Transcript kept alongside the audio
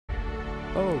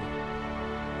Oh,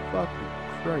 fucking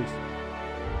Christ.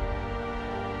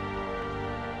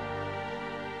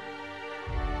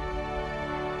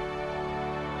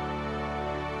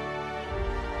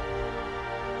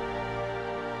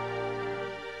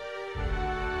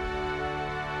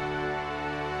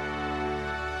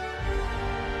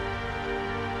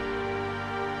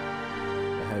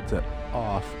 The headset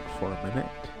off for a minute.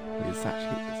 It's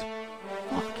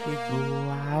fucking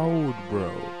loud,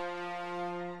 bro.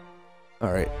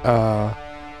 Alright,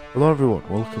 hello everyone,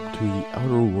 welcome to the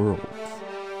Outer Worlds.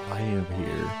 I am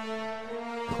here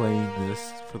playing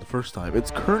this for the first time. It's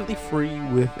currently free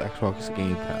with Xbox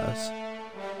Game Pass,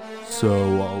 so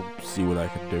I'll see what I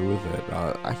can do with it.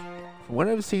 From what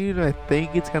I've seen, I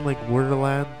think it's kind of like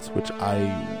Borderlands, which I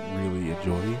really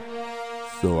enjoy.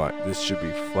 So this should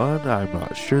be fun, I'm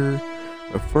not sure.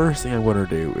 The first thing I'm going to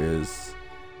do is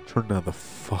turn down the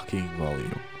fucking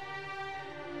volume.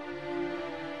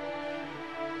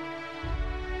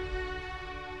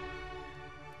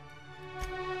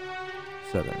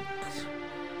 Settings.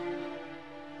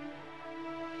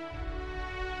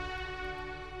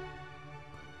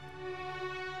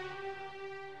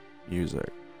 Music.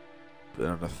 Put it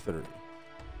on a 30.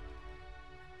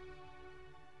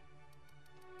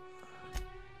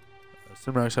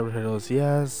 Cinematic subtitles,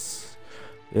 yes.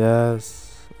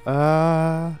 Yes.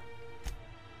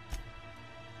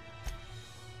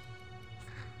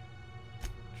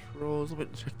 Controls, let me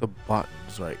check the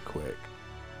buttons right quick.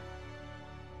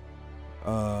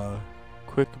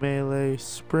 Quick melee,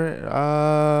 sprint,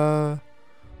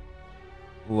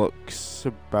 looks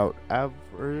about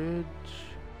average.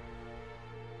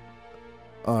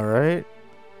 Alright.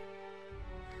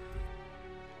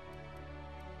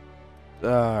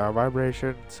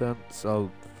 Vibration, sense,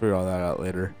 I'll figure all that out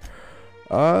later.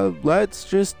 Let's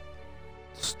just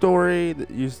story,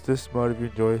 use this mode if you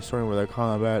enjoy story mode like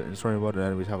combat, and story mode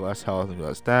enemies have less health and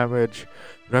less damage.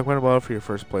 Recommended mode for your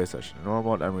first play session. In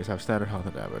normal mode, enemies have standard health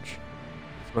and damage.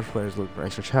 Most players looking for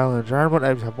extra challenge. Iron mode,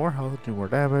 enemies have more health and do more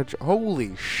damage.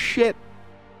 Holy shit!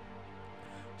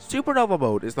 Supernova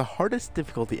mode is the hardest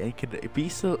difficulty and can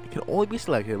only be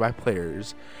selected by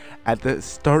players at the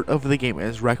start of the game and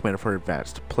is recommended for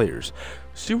advanced players.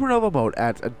 Supernova mode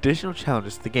adds additional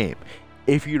challenges to the game.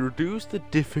 If you reduce the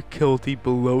difficulty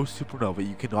below Supernova,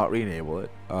 you cannot re-enable it.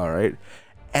 Alright.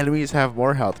 Enemies have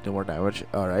more health and do more damage.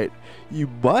 Alright. You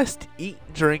must eat,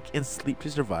 drink, and sleep to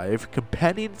survive.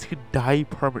 Companions can die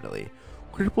permanently.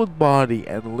 Crippled body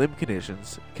and limb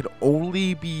conditions can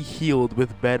only be healed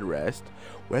with bed rest.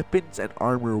 Weapons and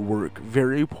armor work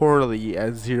very poorly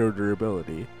at zero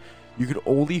durability. You can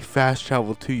only fast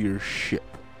travel to your ship.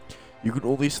 You can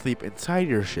only sleep inside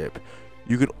your ship.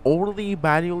 You can only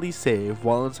manually save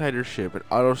while inside your ship, and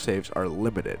autosaves are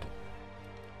limited.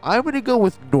 I'm gonna go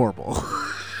with normal.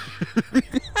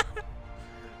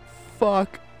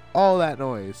 Fuck all that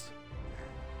noise.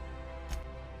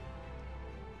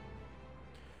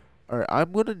 Alright,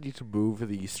 I'm gonna need to move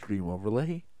the stream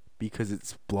overlay because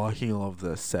it's blocking all of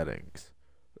the settings,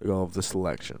 all of the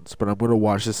selections. But I'm gonna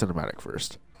watch the cinematic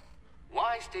first.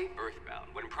 Why stay earthbound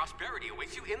when prosperity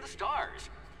awaits you in the stars?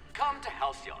 Come to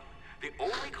Halcyon, the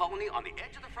only colony on the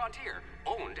edge of the frontier,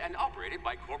 owned and operated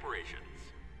by corporations.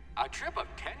 A trip of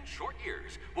 10 short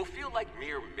years will feel like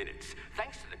mere minutes,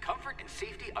 thanks to the comfort and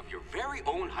safety of your very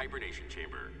own hibernation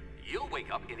chamber. You'll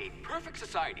wake up in a perfect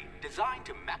society designed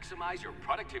to maximize your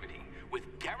productivity with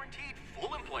guaranteed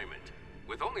full employment.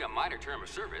 With only a minor term of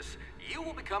service, you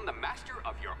will become the master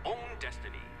of your own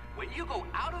destiny when you go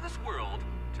out of this world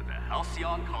to the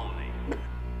Halcyon colony.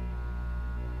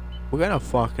 What kind of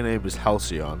fucking name is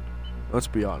Halcyon? Let's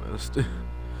be honest.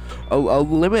 I'll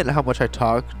limit how much I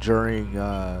talk during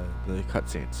the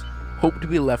cutscenes. Hope to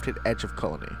be left at edge of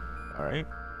colony. Alright.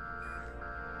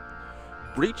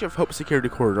 Breach of Hope Security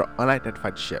Corridor,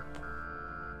 unidentified ship.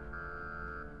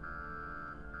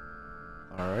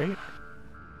 Alright.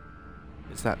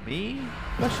 Is that me?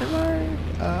 Question mark?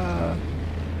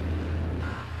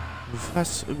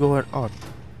 What's going on?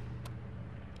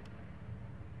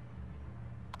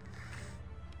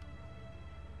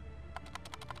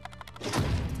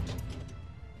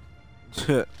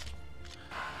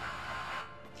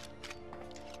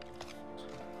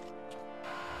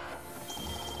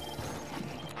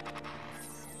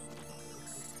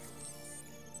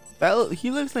 He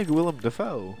looks like Willem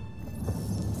Dafoe.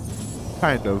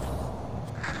 Kind of.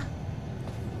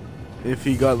 If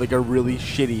he got like a really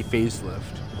shitty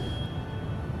facelift.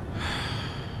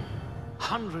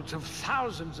 Hundreds of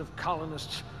thousands of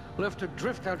colonists left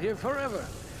adrift out here forever,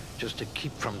 just to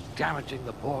keep from damaging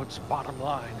the board's bottom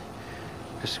line.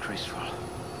 Disgraceful.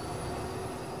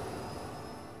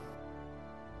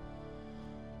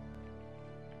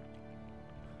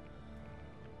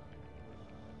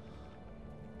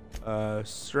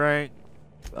 Strength.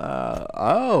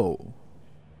 Oh.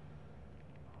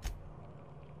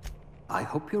 I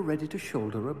hope you're ready to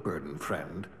shoulder a burden,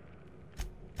 friend.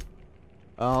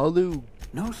 I'll do.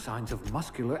 No signs of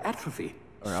muscular atrophy.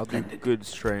 Alright, I'll do Splendid. good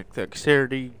strength,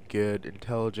 dexterity, good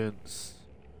intelligence.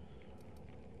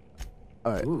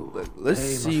 Alright, Ooh, let's they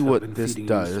see must have what been this feeding you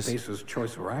does. Spacer's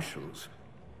choice rations.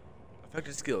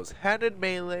 Effective skills: handed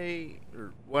melee,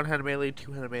 or one-handed melee,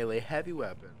 two-handed melee, heavy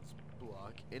weapons,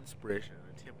 block, inspiration,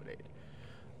 and intimidate.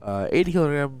 80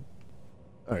 kilogram.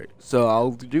 Alright, so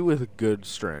I'll do with good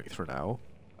strength for now.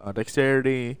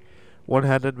 Dexterity,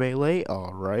 one-handed melee,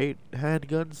 alright.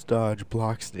 Handguns, dodge,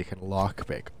 block, sneak, and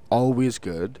lockpick. Always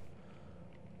good.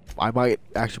 I might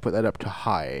actually put that up to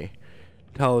high.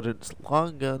 Intelligence,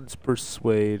 long guns,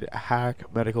 persuade,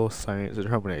 hack, medical, science,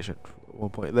 determination. 1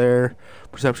 point there.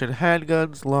 Perception,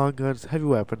 handguns, long guns, heavy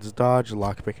weapons, dodge,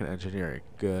 lockpick, and engineering.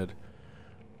 Good.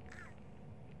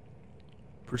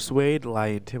 Persuade, lie,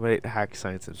 intimidate, hack,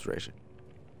 science, inspiration.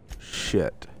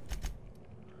 Shit.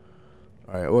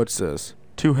 Alright, what's this?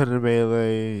 Two-handed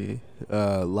melee,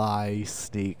 lie,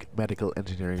 sneak, medical,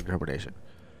 engineering, determination.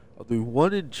 I'll do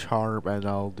 1 in charm, and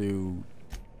I'll do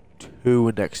 2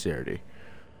 in dexterity.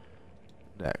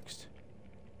 Next.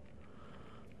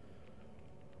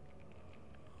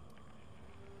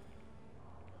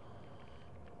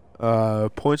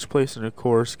 Points placed in a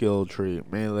core skill tree.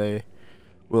 Melee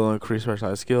will increase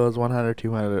specialized skills. 100,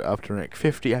 200, up to rank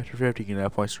 50. After 50, you can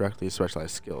add points directly to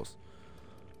specialized skills.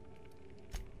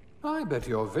 I bet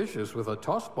you're vicious with a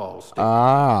toss ball stick.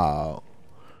 Oh.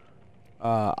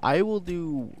 I will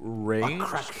do A range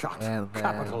crack shot. and then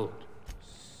Capital.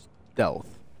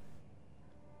 stealth.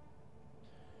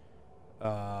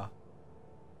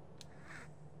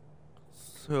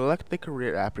 Select the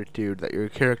career aptitude that your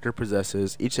character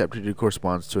possesses. Each aptitude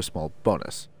corresponds to a small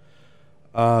bonus.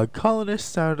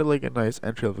 Colonist sounded like a nice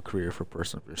entry-level career for a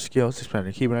person of your skills.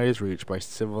 Expanding humanity's reach by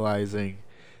civilizing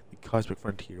the cosmic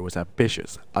frontier was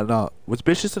ambitious.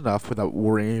 Enough without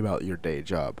worrying about your day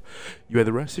job. You had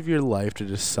the rest of your life to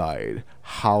decide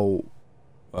how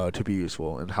to be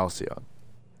useful in Halcyon.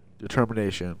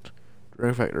 Determination.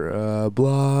 Drag factor.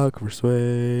 Block,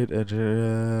 persuade, dot.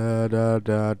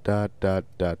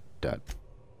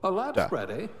 A lab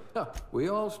spread, eh? Huh, we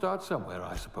all start somewhere,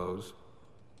 I suppose.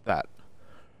 That.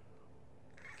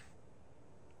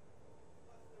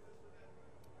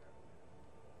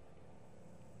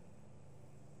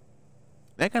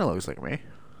 That kind of looks like me.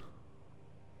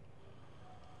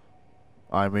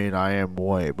 I mean, I am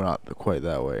white, but not quite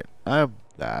that white. I'm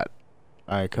that.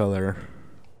 Eye color.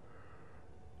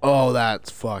 Oh,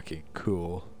 that's fucking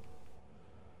cool.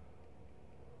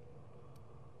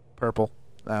 Purple.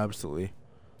 Absolutely.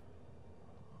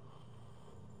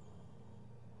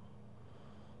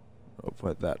 I'll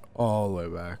put that all the way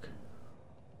back.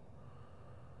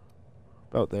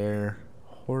 About there.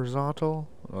 Horizontal.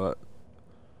 No,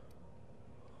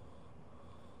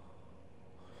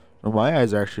 my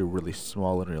eyes are actually really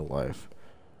small in real life.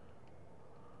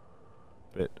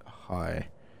 Bit high.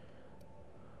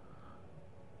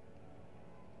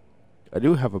 I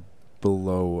do have a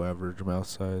below average mouth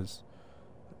size.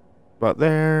 About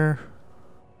there.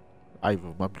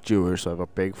 I'm Jewish, so I have a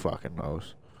big fucking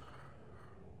nose.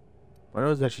 My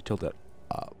nose is actually tilted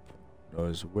up.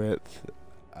 Nose width.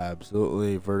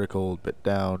 Absolutely. Vertical, bit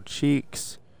down.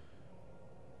 Cheeks.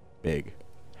 Big.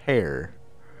 Hair.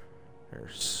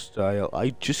 Hairstyle. I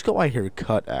just got my hair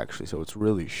cut actually, so it's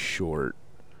really short.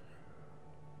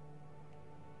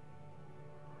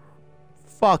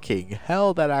 Fucking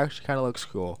hell, that actually kind of looks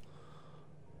cool.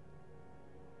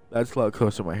 That's a lot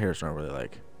closer to my hair, so I don't really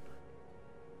like.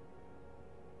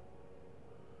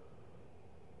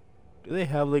 Do they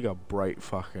have like a bright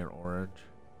fucking orange?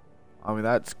 I mean,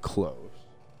 that's close.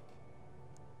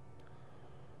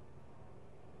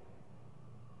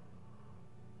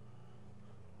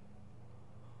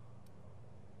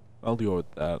 I'll go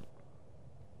with that.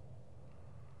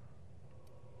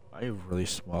 I have really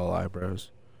small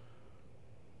eyebrows.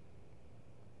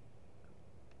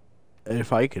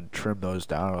 If I could trim those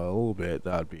down a little bit,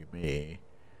 that'd be me.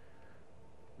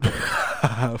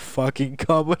 Fucking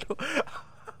Commodore.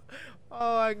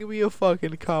 Oh, I can be a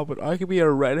fucking Commodore. I can be a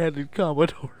red-headed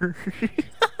Commodore.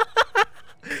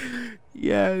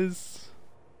 Yes.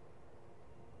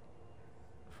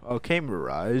 Okay,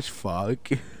 Mirage. Fuck.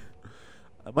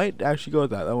 I might actually go with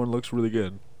that. That one looks really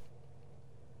good.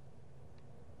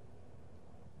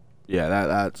 Yeah,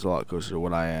 that's a lot closer to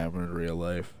what I am in real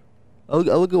life.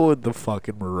 I'll go with the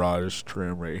fucking Mirage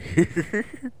trim right here.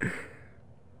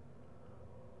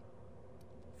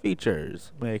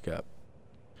 Features. Makeup.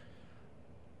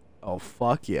 Oh,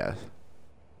 fuck yes.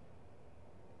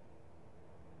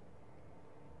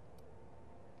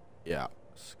 Yeah,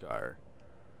 Scar.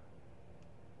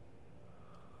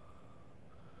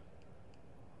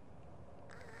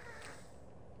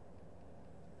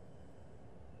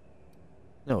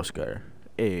 No, Scar.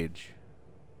 Age.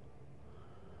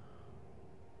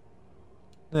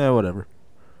 Whatever.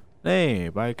 Hey,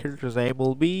 my character's name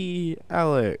will be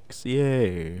Alex.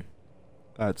 Yay.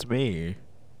 That's me.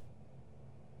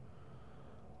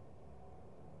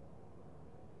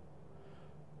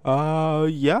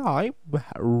 Yeah, I'm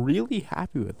really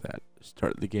happy with that.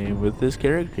 Start the game with this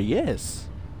character, yes.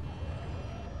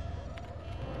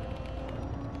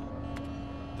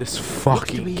 This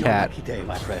fucking cat. Lucky day,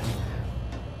 my friend.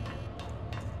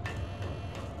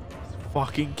 This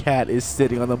fucking cat is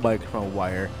sitting on the microphone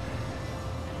wire.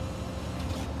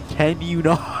 Can you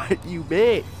not, you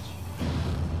bitch?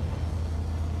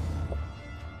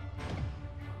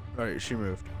 Alright, she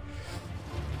moved.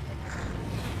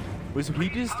 Was he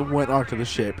just went onto the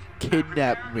ship,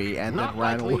 kidnapped me, and then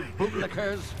ran away?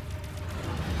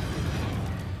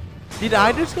 Did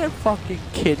I just get fucking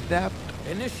kidnapped?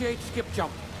 Initiate skip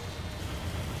jump.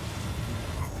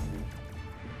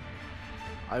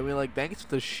 I mean, like, thanks for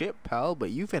the ship, pal, but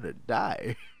you finna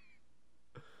die.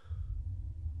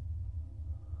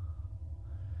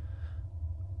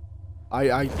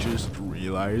 I just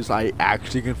realized I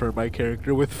actually confirmed my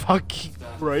character with fucking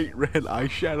bright red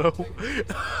eyeshadow.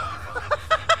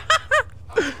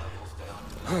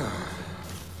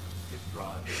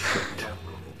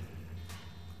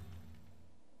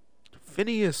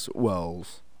 Phineas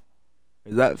Wells.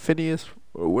 Is that Phineas?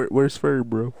 Where's Ferb,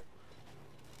 bro?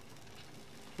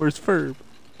 Where's Ferb?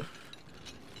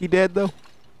 He dead though?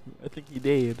 I think he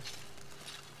dead.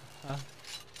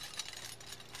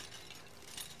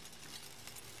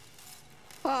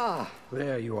 Ah,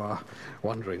 there you are.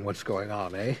 Wondering what's going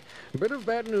on, eh? A bit of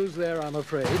bad news there, I'm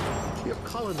afraid. Your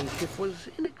colony ship was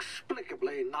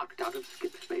inexplicably knocked out of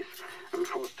skip space and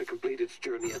forced to complete its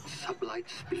journey at sublight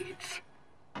speeds.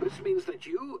 This means that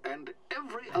you and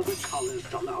every other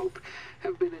colonist on the Hope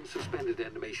have been in suspended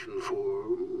animation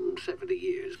for 70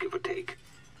 years, give or take.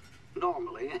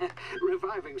 Normally,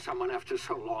 reviving someone after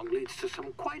so long leads to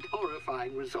some quite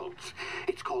horrifying results.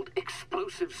 It's called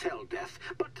explosive cell death,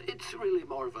 but it's really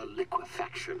more of a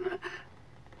liquefaction.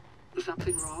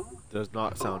 Something wrong? Does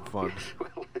not sound fun. Yes,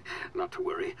 well, not to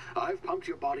worry. I've pumped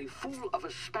your body full of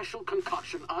a special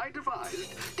concoction I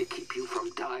devised to keep you from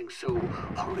dying so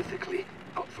horrifically.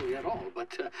 Hopefully at all,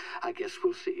 but I guess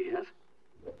we'll see, yes?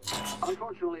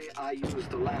 Unfortunately, I used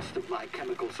the last of my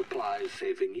chemical supplies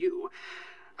saving you.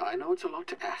 I know it's a lot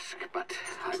to ask, but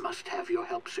I must have your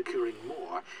help securing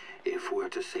more if we're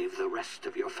to save the rest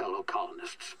of your fellow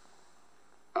colonists.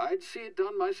 I'd see it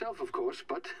done myself, of course,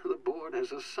 but the board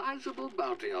has a sizable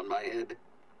bounty on my head.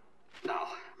 Now,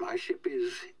 my ship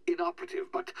is inoperative,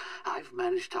 but I've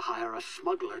managed to hire a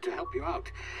smuggler to help you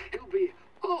out. He'll be...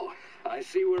 Oh, I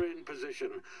see we're in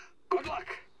position. Good luck!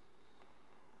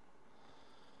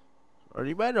 Are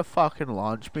you about to fucking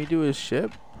launch me to his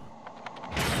ship?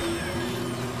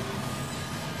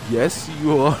 Yes,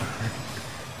 you are.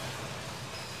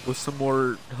 With some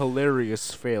more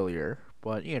hilarious failure.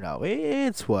 But, you know,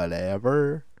 it's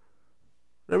whatever.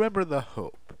 Remember the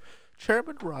Hope.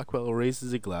 Chairman Rockwell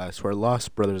raises a glass to our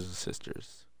lost brothers and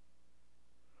sisters.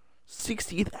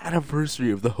 60th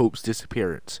anniversary of the Hope's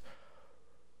disappearance.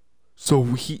 So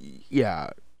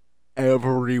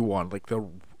everyone, like the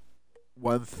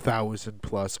 1,000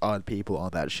 plus odd people on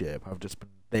that ship have just been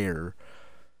there,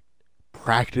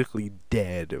 practically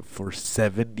dead for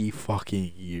 70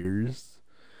 fucking years.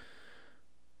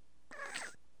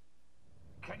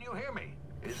 Can you hear me?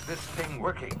 Is this thing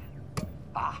working?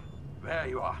 Ah, there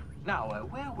you are. Now,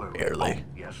 where were we? Barely.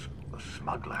 Oh, yes, the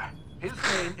smuggler. His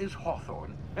name is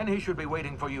Hawthorne, and he should be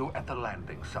waiting for you at the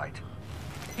landing site.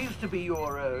 He's to be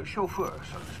your chauffeur,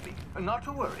 so to speak. Not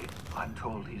to worry. I'm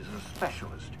told he's a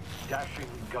specialist. Dashing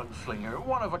gunslinger,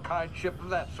 one-of-a-kind ship,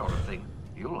 that sort of thing.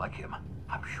 You'll like him,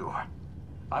 I'm sure.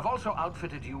 I've also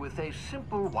outfitted you with a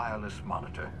simple wireless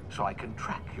monitor, so I can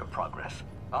track your progress.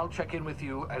 I'll check in with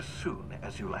you as soon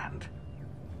as you land.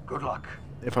 Good luck.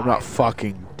 If I'm not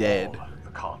fucking dead. All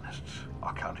the colonists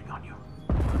are counting on you.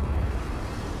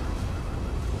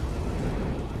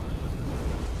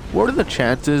 What are the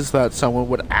chances that someone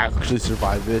would actually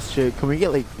survive this shit? Can we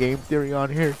get like game theory on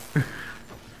here? Of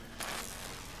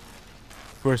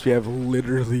course, we have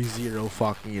literally zero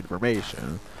fucking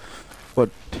information. But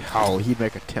hell, he'd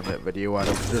make a 10-minute video out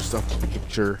of just a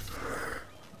picture.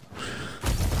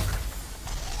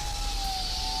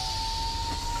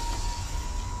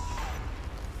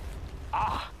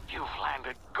 Ah, you've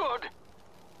landed. Good.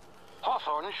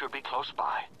 Hawthorne should be close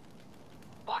by.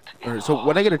 What? Alright, so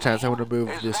when I get a chance, I want to move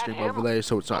Is this that stream him? overlay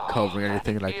so it's not covering That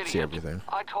anything and I can see idiot. everything.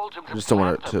 I told him I just don't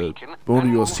want it plant the to. beacon Only and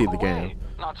you'll move see the away, game.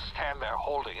 not stand there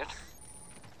holding it.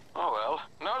 Oh well,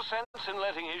 no sense in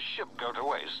letting his ship go to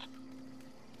waste.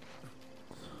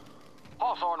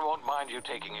 Hawthorne won't mind you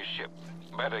taking his ship.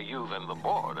 Better you than the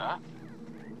board, huh?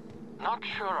 Not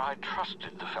sure I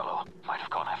trusted the fellow. Might have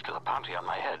gone after the bounty on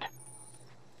my head.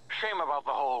 Shame about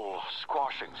the whole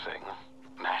squashing thing.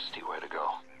 Nasty way to go.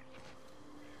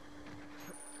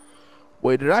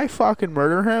 Wait, did I fucking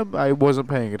murder him? I wasn't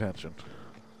paying attention.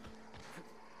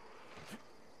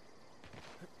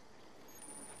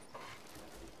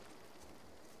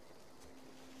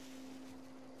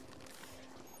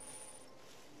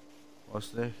 While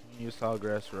snaking use tall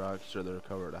grass rocks, sure they're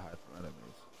covered to hide from enemies.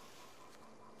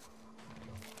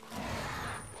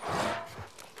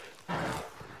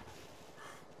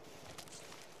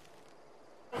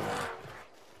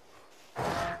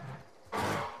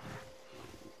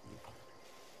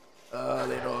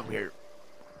 They know I'm here.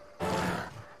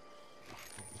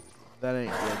 That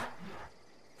ain't good.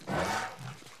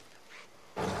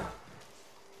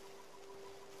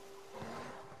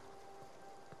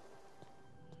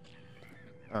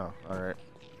 Oh, alright.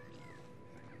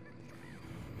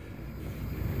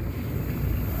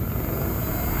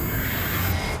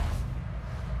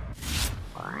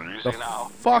 Easy now.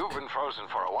 fuck? You've been frozen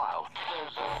for a while.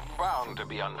 There's bound to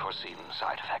be unforeseen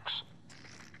side effects.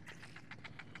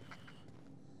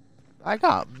 I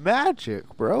got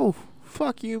magic, bro.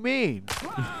 Fuck you mean?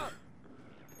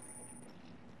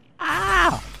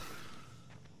 Ah!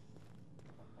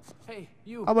 Hey,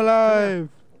 you. I'm alive.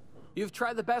 You've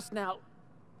tried the best now.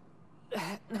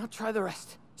 Now try the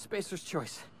rest. Spacer's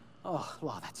choice. Oh,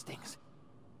 law, that stings.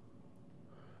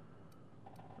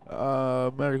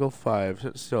 Medical 5.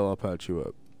 Sit still, I'll patch you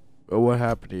up. What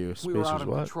happened to you? We were out Spacers on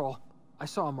what? patrol. I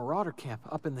saw a marauder camp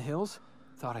up in the hills.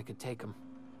 Thought I could take him.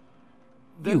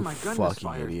 Then You my gun fucking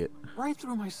misfired. idiot. Right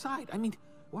through my side. I mean,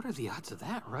 what are the odds of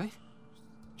that, right?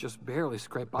 Just barely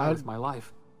scraped by with my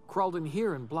life. Crawled in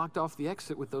here and blocked off the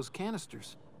exit with those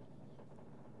canisters.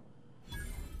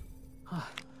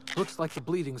 Looks like the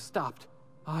bleeding stopped.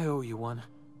 I owe you one.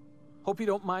 Hope you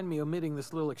don't mind me omitting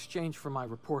this little exchange from my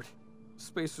report.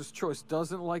 Spacer's Choice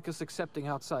doesn't like us accepting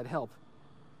outside help.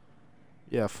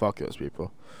 Yeah, fuck those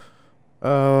people.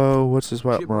 What's this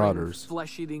about Gibbering, marauders?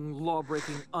 flesh-eating,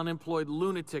 law-breaking, unemployed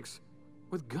lunatics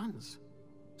with guns.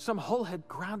 Some hullhead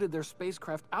grounded their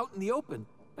spacecraft out in the open.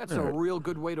 That's a real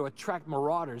good way to attract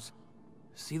marauders.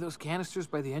 See those canisters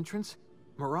by the entrance?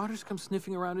 Marauders come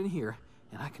sniffing around in here,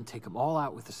 and I can take them all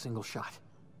out with a single shot.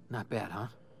 Not bad, huh?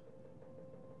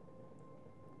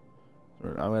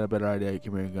 I got a better idea.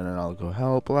 Give me a gun and I'll go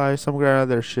help. Lie. Some guy out of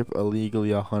their ship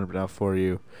illegally. I'll hunt him down for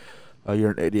you.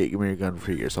 You're an idiot. Give me your gun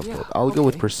for yourself. Yeah, I'll go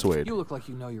with okay. persuade. You look like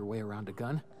you know your way around a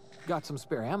gun. Got some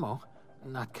spare ammo,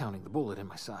 not counting the bullet in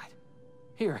my side.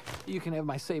 Here, you can have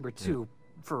my saber too,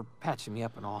 for patching me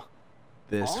up and all.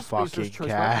 This All fucking Spacer's Choice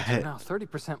weapons are cat. now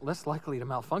 30% less likely to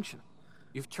malfunction.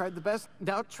 You've tried the best,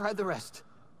 now try the rest.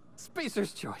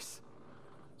 Spacer's Choice.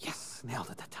 Yes, nailed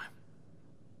it that time.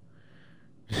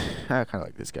 I kind of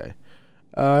like this guy.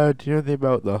 Do you know anything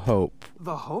about the Hope?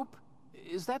 The Hope?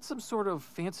 Is that some sort of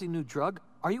fancy new drug?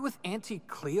 Are you with Auntie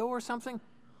Cleo or something?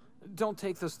 Don't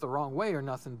take this the wrong way or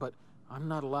nothing, but I'm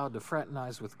not allowed to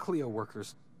fraternize with Cleo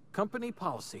workers. Company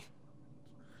policy.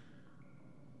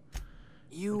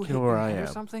 You hit know your where I head or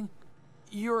am. something?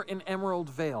 You're in Emerald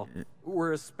Vale.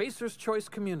 We're a Spacer's Choice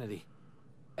community.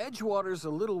 Edgewater's a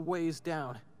little ways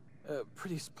down.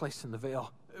 Prettiest place in the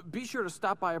Vale. Be sure to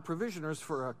stop by a provisioner's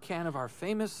for a can of our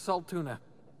famous salt tuna.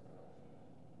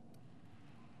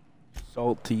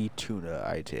 Salty tuna,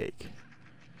 I take.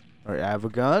 Alright, I have a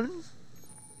gun.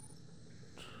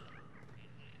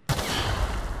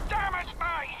 Damn it,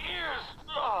 my ears!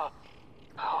 Oh,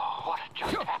 what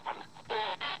just happened?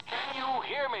 Can you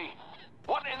hear me?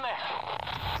 What in the hell?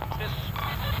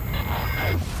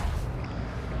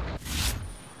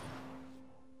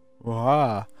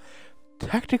 Wow.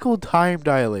 Technical time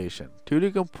dilation. Due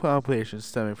to complications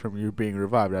stemming from you being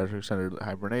revived after extended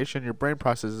hibernation, your brain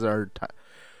processes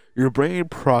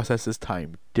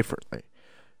time differently.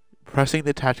 Pressing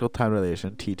the tactical time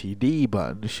dilation (TTD)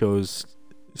 button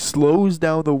slows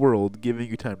down the world, giving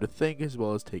you time to think as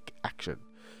well as take action.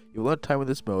 You'll learn time in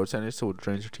this mode, so it will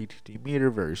drain your TTD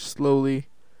meter very slowly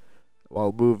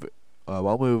while moving.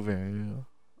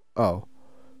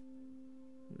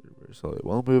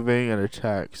 While moving and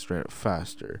attack strength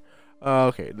faster.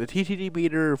 Okay, the TTD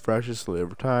meter refreshes slowly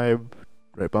over time.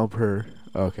 Right bumper.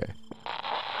 Okay.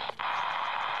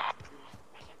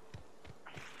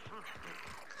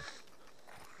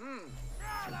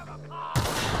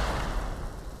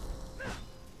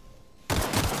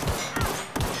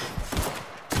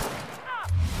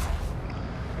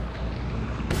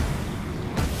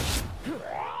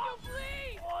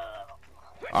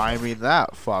 I mean,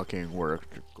 that fucking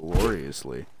worked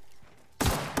gloriously.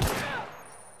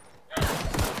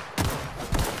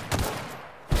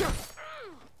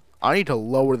 I need to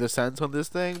lower the sense on this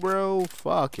thing, bro.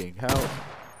 Fucking hell.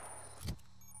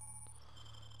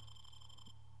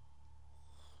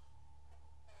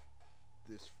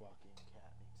 This fucking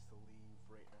cat needs to leave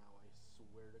right now, I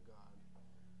swear to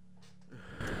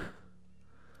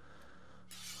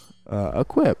God.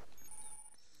 Equip.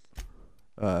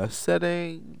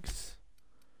 Settings.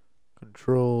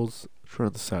 Controls.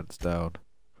 Turn the sense down.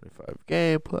 25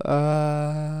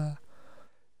 gameplay.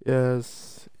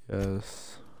 Yes.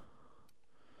 Yes.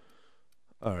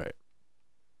 Alright.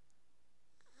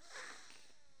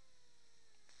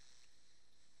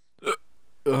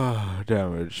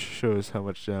 Damage. Shows how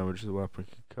much damage the weapon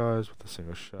can cause with a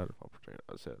single shot of all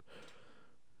projectiles hit.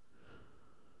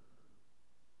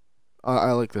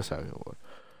 I like the second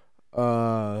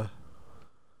one.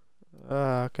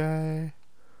 Okay.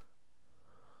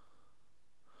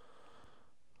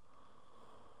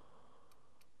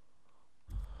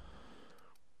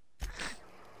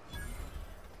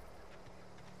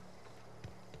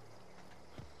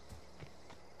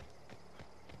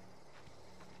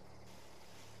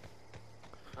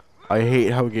 I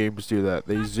hate how games do that.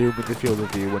 They zoom in the field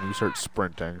of view when you start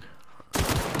sprinting.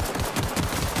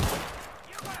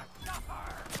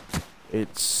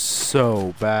 It's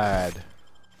so bad.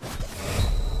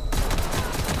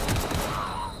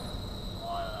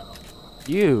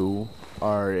 You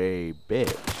are a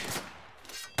bitch.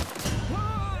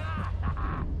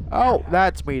 Oh,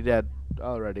 that's me dead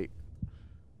already.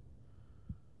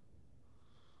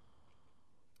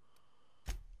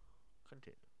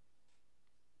 Continue.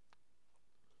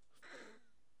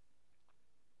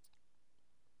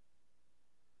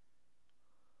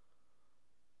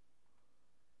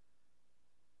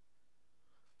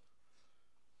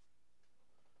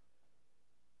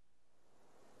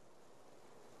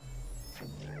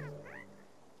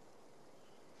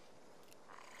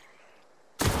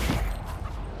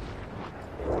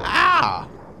 Ah!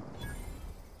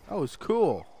 That was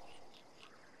cool.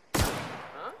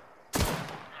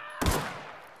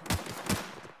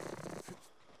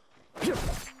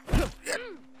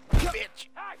 Bitch!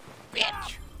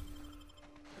 Bitch!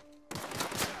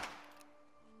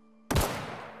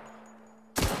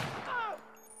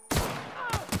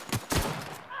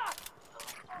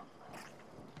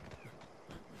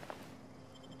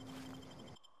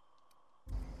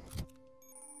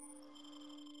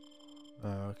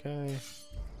 Okay.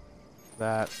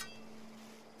 That.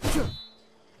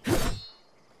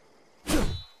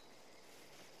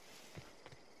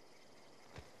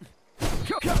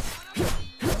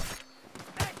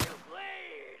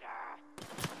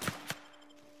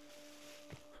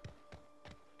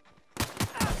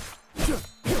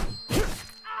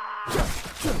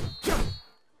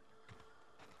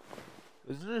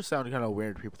 Doesn't it sound kind of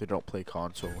weird to people that don't play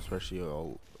console, especially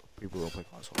people who don't play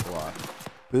console a lot?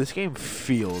 But this game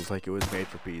feels like it was made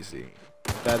for PC.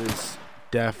 That is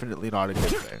definitely not a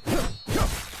good thing.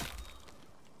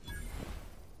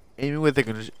 Aiming with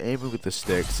the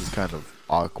sticks is kind of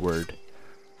awkward.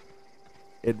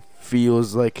 It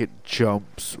feels like it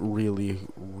jumps really,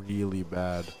 really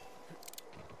bad.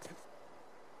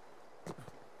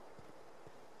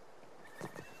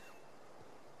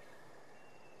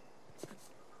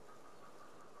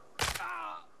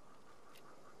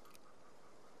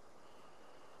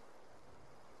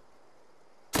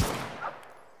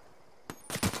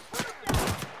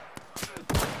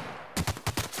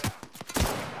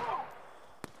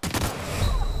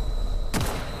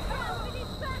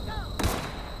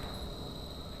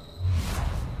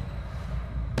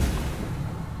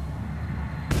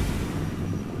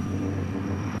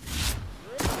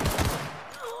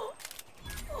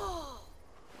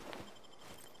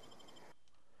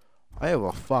 I have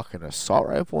a fucking assault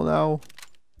rifle now.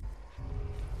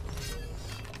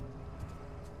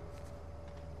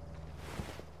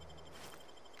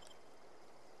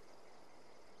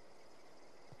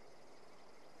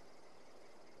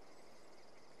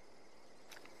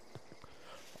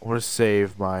 I want to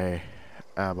save my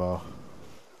ammo.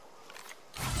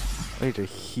 I need to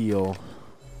heal.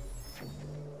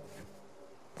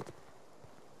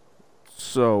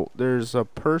 So, there's a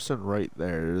person right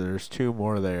there. There's two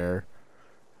more there.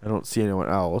 I don't see anyone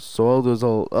else. So all those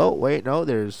all. Oh wait, no,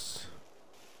 there's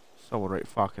someone right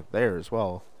fucking there as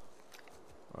well.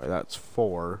 Alright, that's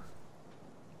 4.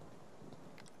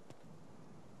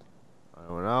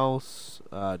 Anyone else?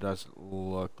 Doesn't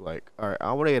look like. Alright,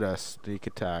 I want to get a sneak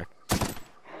attack.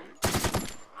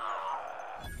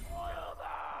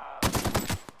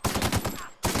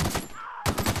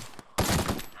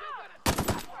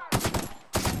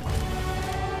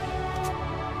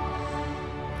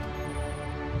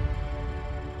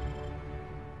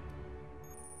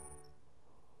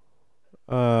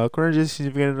 Courageous, if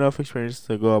you get enough experience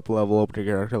to go up level, open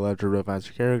your character ledger, advance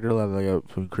your character, leveling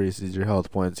up increases your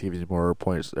health points, gives you more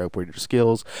points to upgrade your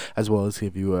skills, as well as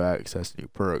give you access to new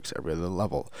perks every other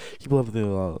level. Keep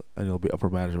leveling and you'll be upper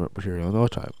management material in no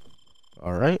time.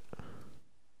 Alright?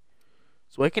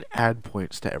 So I can add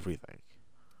points to everything.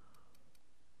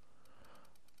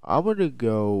 I'm gonna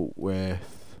go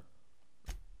with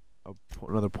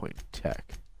another point in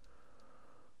tech.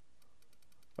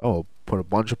 Oh, put a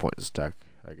bunch of points in tech,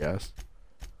 I guess.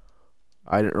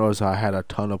 I didn't realize I had a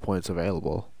ton of points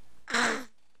available.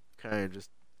 Kinda just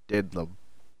did them,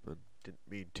 but didn't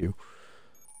mean to.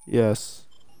 Yes.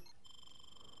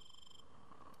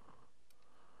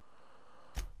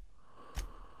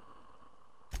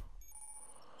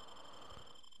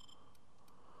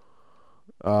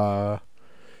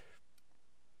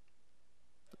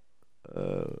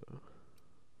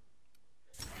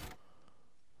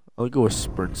 I'll go with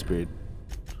sprint speed.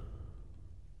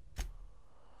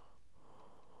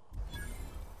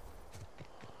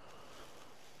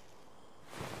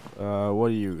 What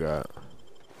do you got?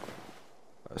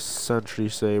 A sentry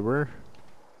saber.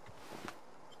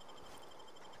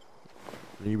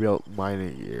 Rebuilt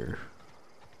mining gear.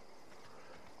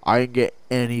 I didn't get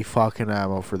any fucking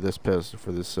ammo for this pistol,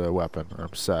 for this weapon.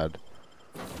 I'm sad.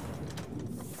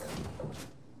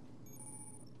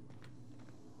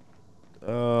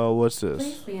 What's this?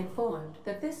 Please be informed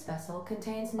that this vessel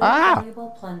contains no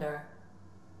valuable plunder.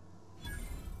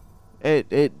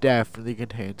 It definitely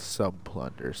contains some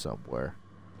plunder somewhere.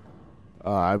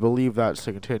 I believe that's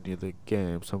to continue the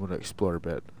game, so I'm gonna explore a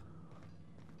bit.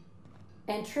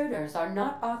 Intruders are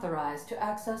not authorized to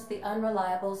access the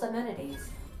Unreliable's amenities,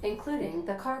 including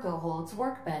the cargo hold's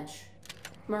workbench.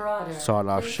 Marauder,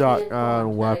 Sawed-off please be shotgun,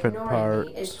 informed weapon that ignoring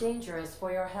me parts. is dangerous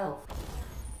for your health.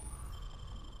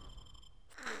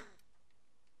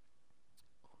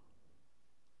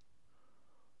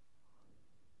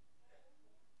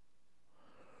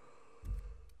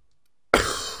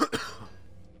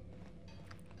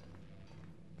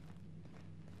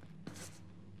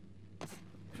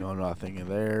 No, nothing in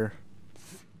there.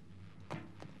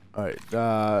 Alright,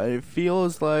 it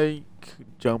feels like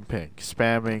jumping,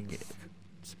 spam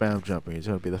jumping is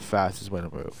going to be the fastest way to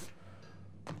move.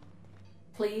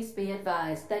 Please be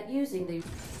advised that using the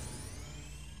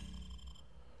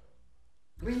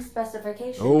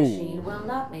respecification machine will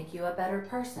not make you a better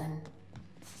person.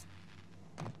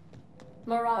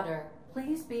 Marauder,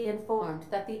 please be informed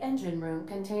that the engine room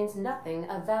contains nothing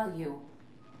of value.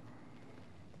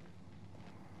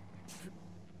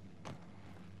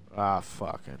 Ah,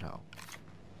 fucking hell.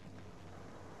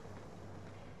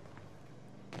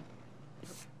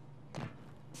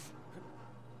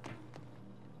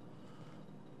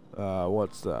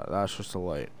 What's that? That's just a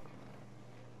light.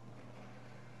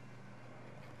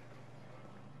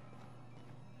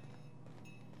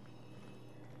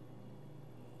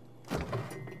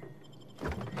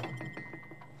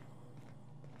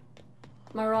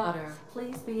 Marauder,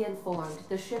 please be informed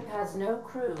the ship has no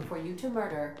crew for you to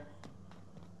murder.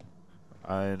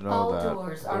 I know All that.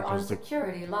 doors are on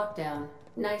security lockdown.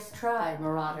 Nice try,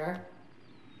 Marauder.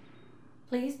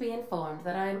 Please be informed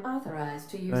that I am authorized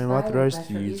to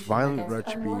use violent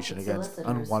retribution against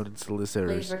unwanted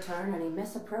solicitors. Please return any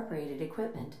misappropriated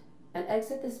equipment and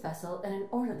exit this vessel in an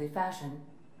orderly fashion.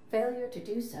 Failure to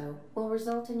do so will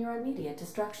result in your immediate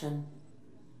destruction.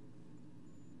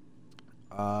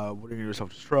 What are you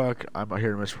self-destruct? I'm not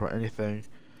here to misreport anything.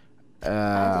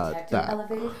 I detect an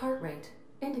elevated heart rate,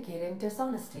 indicating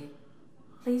dishonesty.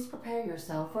 Please prepare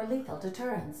yourself for lethal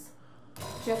deterrence.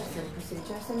 Jettison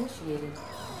procedures initiated.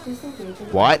 Disengage in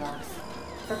what?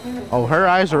 Oh, her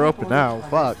eyes are open now.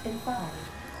 Fuck. In 5,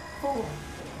 4,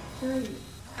 3,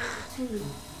 2,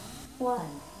 1.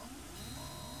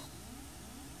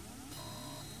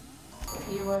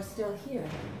 You are still here.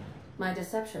 My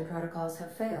deception protocols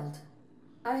have failed.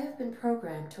 I have been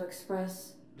programmed to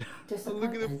express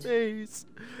disappointment. Look at the face.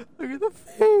 Look at the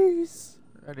face.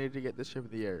 I need to get this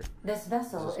ship in the air. This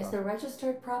vessel is the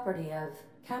registered property of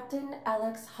Captain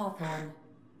Alex Hawthorne.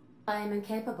 I am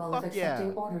incapable of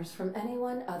accepting orders from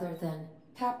anyone other than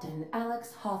Captain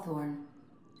Alex Hawthorne.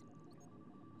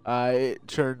 It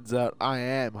turns out I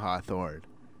am Hawthorne.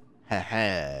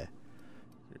 Haha.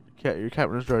 Your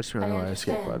captain is right here. I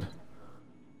escape, bud.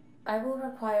 I will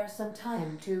require some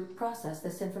time to process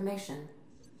this information.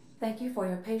 Thank you for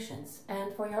your patience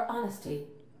and for your honesty.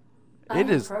 It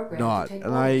is not,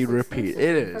 and I repeat,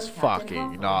 it is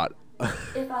fucking not.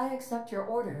 If I accept your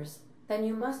orders, then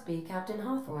you must be Captain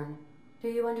Hawthorne. Do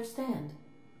you understand?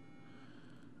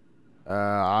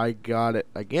 I got it.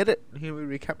 I get it. You would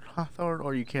be Captain Hawthorne,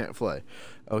 or you can't fly.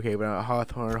 Okay, but not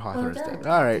Hawthorne. Hawthorne's Well dead.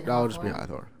 done, All right, Captain I'll just be Hawthorne.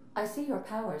 Hawthorne. I see your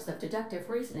powers of deductive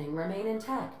reasoning remain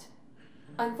intact.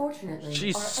 Unfortunately,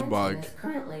 She's our smug. engine is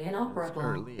currently inoperable.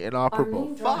 Currently Our inoperable.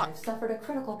 main Fuck. drive suffered a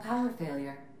critical power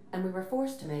failure, and we were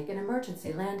forced to make an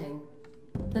emergency landing.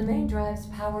 The main drive's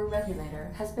power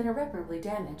regulator has been irreparably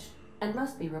damaged and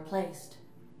must be replaced.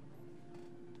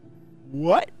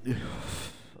 What?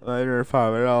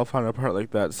 I'll find a part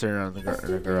like that sitting around in the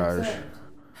Astutely garage. observed.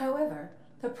 However,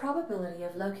 the probability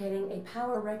of locating a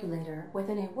power regulator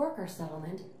within a worker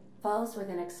settlement falls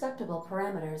within acceptable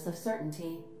parameters of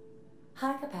certainty.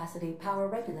 High-capacity power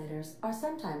regulators are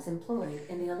sometimes employed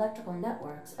in the electrical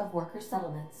networks of worker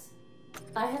settlements.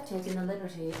 I have taken the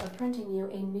liberty of printing you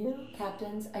a new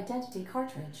captain's identity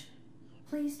cartridge.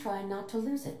 Please try not to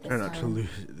lose it this Try time. not to lose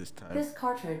it this time. This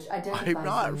cartridge identifies I'm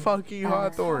not you, fucking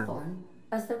Alex Hawthorne.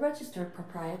 as the registered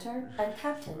proprietor and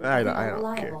captain of I the don't care.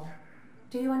 Unreliable.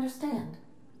 Do you understand?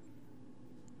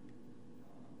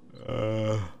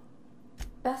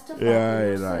 Best of luck Yeah,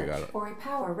 in your I search got it. for a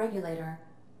power regulator.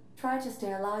 Try to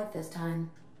stay alive this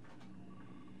time.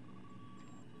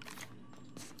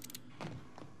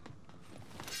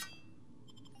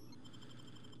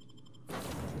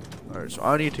 Alright, so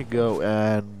I need to go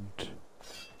and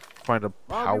find a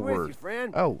I'll be with power. you,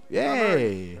 friend. Oh, I'm Ernie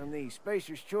yay! from the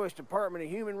Spacer's Choice Department of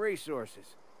Human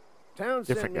Resources. Town sent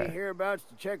Different me guy. hereabouts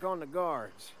to check on the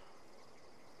guards.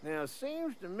 Now, it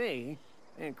seems to me,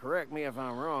 and correct me if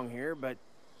I'm wrong here, but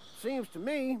seems to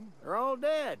me they're all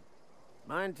dead.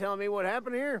 Mind telling me what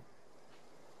happened here?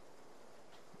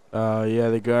 Yeah,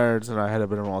 the guards and I had a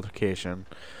bit of an altercation.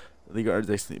 The guards,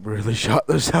 they brutally shot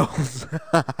themselves.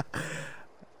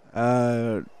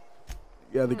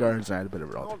 Yeah, the guards and I had a bit of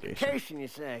an altercation. Altercation, you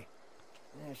say?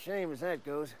 Yeah, shame as that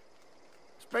goes.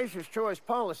 Spacer's Choice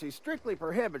policy strictly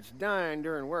prohibits dying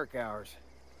during work hours.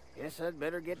 Guess I'd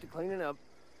better get to cleaning up.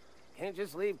 Can't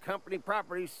just leave company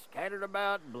property scattered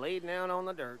about, bleeding out on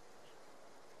the dirt.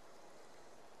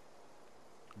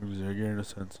 Getting a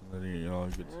sense of letting it all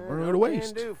get No to can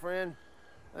waste. do, friend.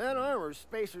 That armor's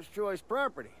Spacer's Choice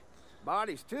property.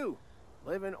 Bodies, too.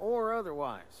 Living or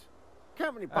otherwise.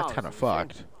 Company policy. That's kind of you see.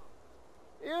 fucked.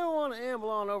 You don't want to amble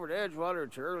on over to Edgewater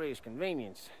at your earliest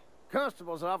convenience.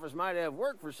 Constable's office might have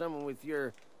work for someone with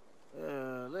your,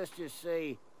 let's just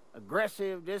say,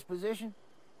 aggressive disposition.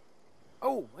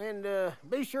 Oh, and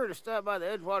be sure to stop by the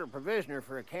Edgewater Provisioner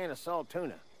for a can of salt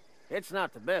tuna. It's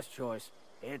not the best choice.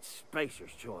 It's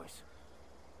Spacer's Choice.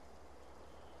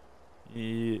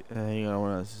 Yeah, hang on, I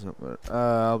want to see something.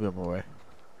 I'll be on my way.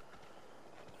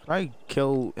 Can I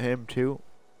kill him too?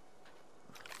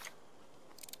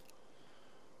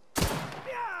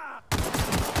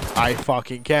 I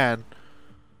fucking can.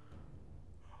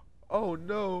 Oh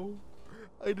no.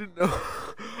 I didn't know.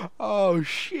 Oh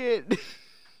shit.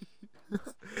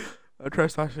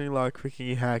 Trespassing,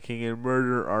 lockpicking, hacking, and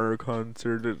murder are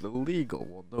considered illegal.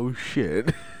 Well, no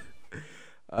shit.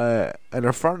 And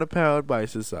are frowned upon by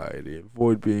society.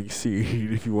 Avoid being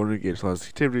seen if you want to engage in lots of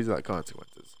activities without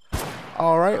consequences.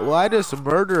 Alright, well, I just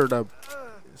murdered a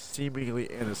seemingly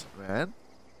innocent man.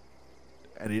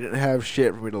 And he didn't have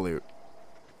shit for me to loot.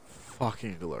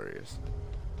 Fucking glorious.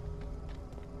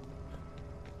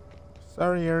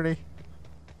 Sorry, Ernie.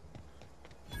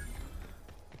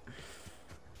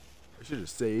 I should have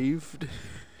saved.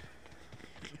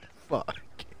 Fuck.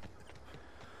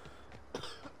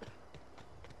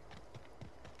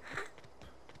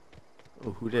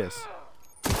 Oh, who this?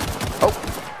 Oh!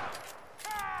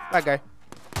 That guy.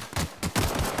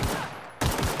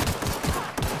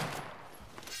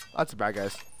 Lots of bad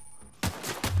guys.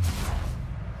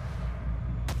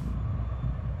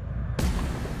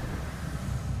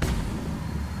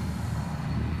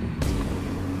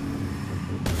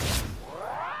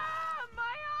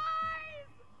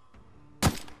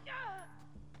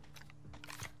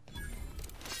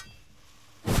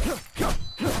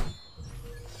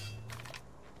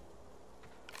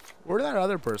 Where'd that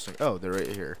other person? Oh, they're right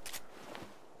here.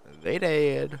 They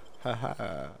dead.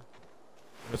 Haha.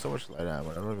 There's so much light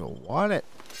ammo. I don't even want it.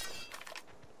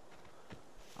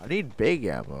 I need big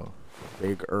ammo.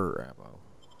 Bigger ammo.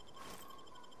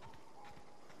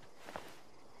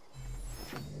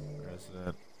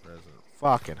 Resident.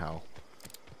 Fucking hell.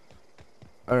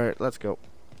 Alright, let's go.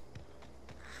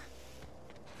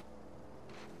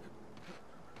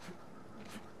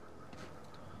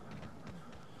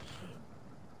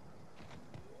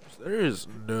 There is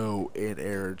no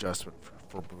in-air adjustment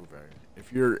for moving.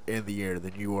 If you're in the air,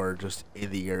 then you are just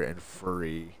in the air and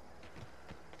free.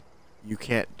 You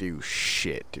can't do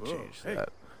shit to change that.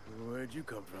 Where'd you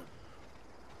come from?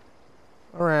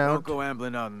 around. Don't go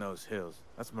ambling out in those hills.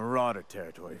 That's marauder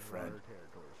territory, friend.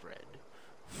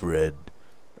 Fred.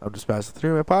 I'm just passing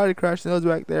through. My potty crashed those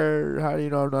back there. How do you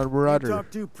know I'm not a You marauder?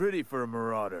 talk too pretty for a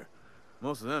marauder.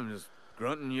 Most of them just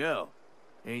grunt and yell.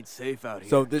 Ain't safe out here.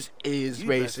 So this is You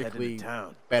best head basically into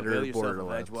town. better Avail yourself of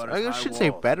Borderlands. Edgewater's I high should say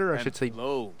walls better. I and should say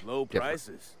low different.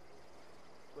 prices.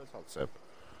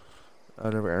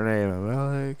 Our name, I'm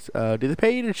Alex. Do they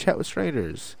pay you to chat with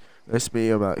strangers? This me,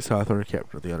 I'm Alex Hawthorne,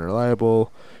 captain of the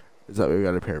Unreliable. Is that we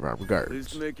got a pair of armed guards?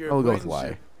 Pleased to make your I'll go with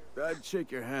acquaintance. why. I'd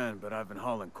shake your hand, but I've been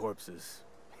hauling corpses.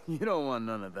 You don't want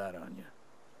none of that on you.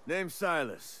 Name's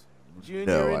Silas. Junior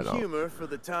No, I in don't. humor for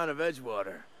the town of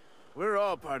Edgewater. We're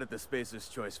all part of the Spacer's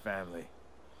Choice family.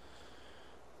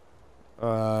 Who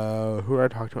are I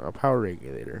talking to? A power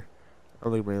regulator.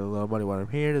 I'll leave me a little money while I'm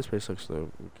here. This place looks like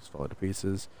it's falling to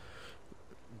pieces.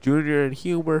 Junior in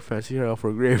humor, fancy hero for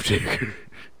a gravedigger.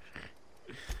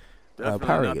 Definitely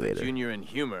power not the regulator. junior in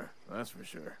humor, that's for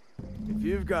sure. If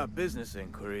you've got business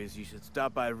inquiries, you should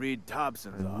stop by Reed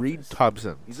Thompson's office. Reed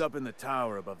Thompson. He's up in the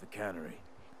tower above the cannery.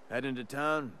 Head into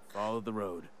town, follow the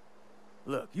road.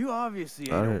 Look, you obviously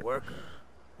ain't Alright. a worker.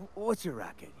 What's your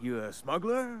racket? You a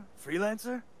smuggler?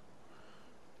 Freelancer?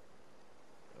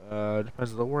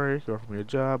 Depends on the work. Go for me a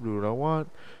job. Do what I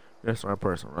want. That's my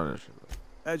personal running.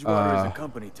 Edgewater is a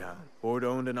company town,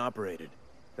 board-owned and operated.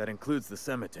 That includes the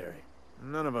cemetery.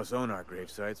 None of us own our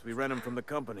grave sites. We rent them from the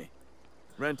company.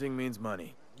 Renting means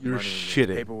money. You're Money means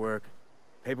shitting. paperwork.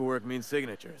 Paperwork means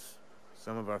signatures.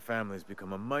 Some of our families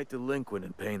become a mite delinquent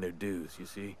in paying their dues, you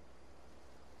see.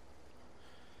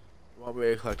 Want me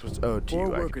to collect what's owed to Four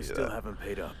you? I can workers do still that. haven't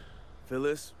paid up.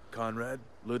 Phyllis, Conrad,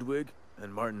 Ludwig,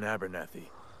 and Martin Abernathy.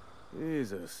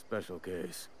 He's a special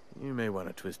case. You may want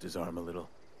to twist his arm a little.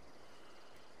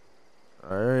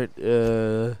 Alright,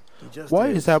 He just why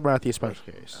is Abernathy a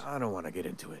special case? I don't want to get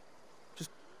into it.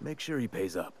 Just make sure he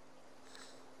pays up.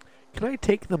 Can I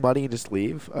take the money and just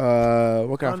leave? What can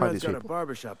I find Conrad's these got a people?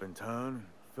 barber shop in town.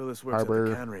 Phyllis works at Barber.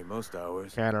 the cannery most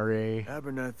hours. Cannery.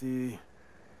 Abernathy,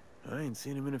 I ain't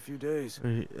seen him in a few days.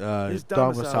 His domicile is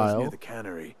Domicile. near the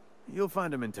cannery. You'll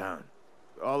find him in town.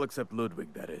 All except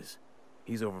Ludwig, that is.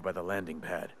 He's over by the landing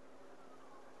pad.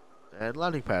 And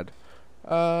landing pad.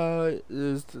 I'll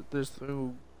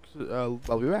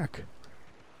be back.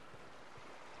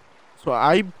 So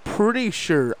I'm pretty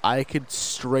sure I could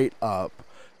straight up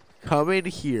come in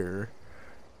here,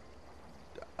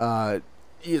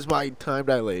 use my time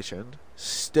dilation,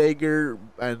 stagger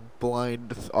and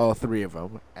blind all three of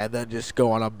them, and then just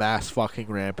go on a mass fucking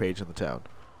rampage in the town.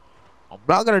 I'm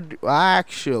not gonna do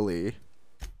actually.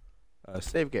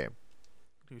 Save game.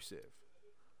 New save.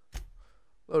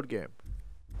 Load game.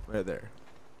 Right there.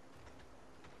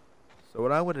 So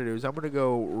what I'm gonna do is I'm gonna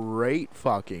go right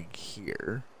fucking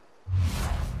here.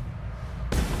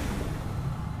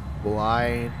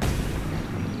 Blind,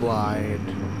 blind,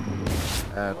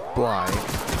 and blind.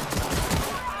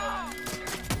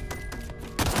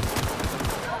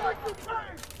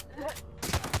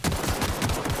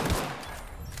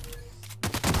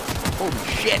 Holy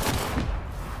shit!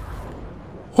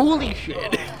 Holy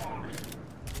shit!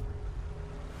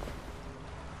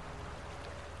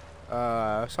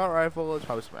 Assault rifle, it's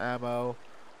probably some ammo.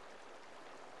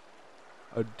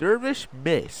 A dervish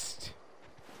mist.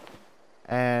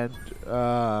 And,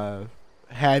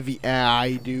 heavy,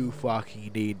 I do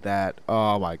fucking need that.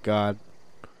 Oh my god.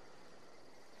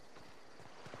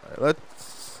 Alright,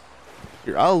 let's,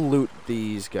 here, I'll loot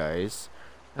these guys.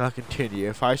 And I'll continue.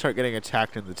 If I start getting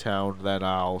attacked in the town, then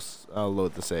I'll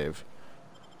load the save.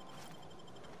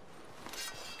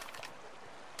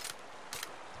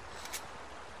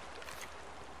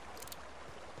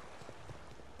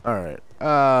 Alright.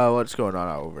 What's going on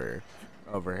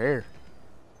over here?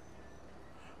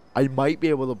 I might be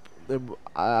able to,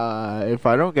 if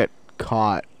I don't get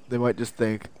caught, they might just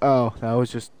think, oh, that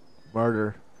was just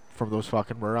murder from those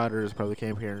fucking marauders. Probably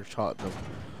came here and shot them.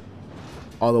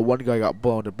 Although one guy got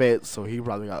blown to bits, so he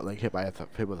probably got like hit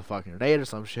with a fucking grenade or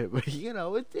some shit. But you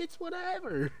know, it's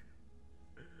whatever.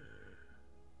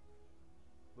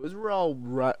 Those were all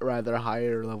rather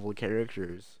higher level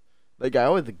characters. Like, guy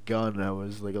with the gun, I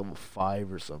was like level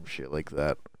 5 or some shit like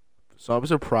that. So I'm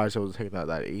surprised I wasn't taking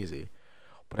that easy.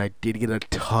 But I did get a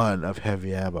ton of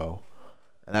heavy ammo.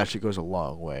 And that shit goes a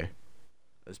long way.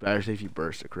 Especially if you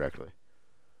burst it correctly.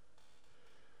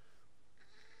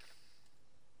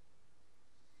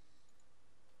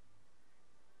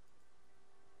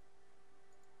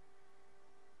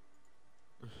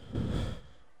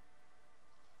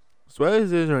 So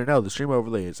as it is right now, the stream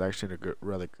overlay is actually in a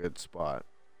really good spot.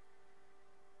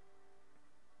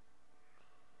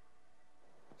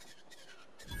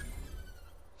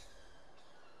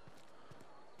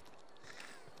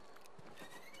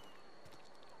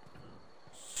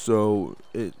 So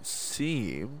it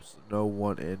seems no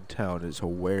one in town is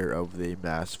aware of the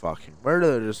mass fucking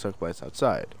murder that just took place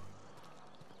outside.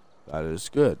 That is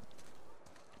good.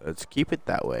 Let's keep it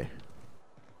that way.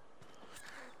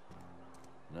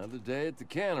 Another day at the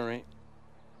cannery.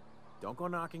 Don't go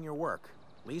knocking your work.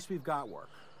 At least we've got work.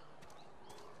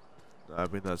 I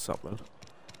mean, that's something.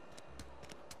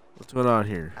 What's going on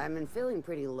here? I've been feeling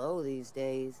pretty low these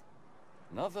days.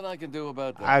 Nothing I can do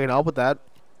about that. I can help with that.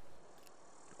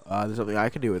 There's something I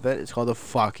can do with it. It's called a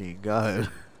fucking gun.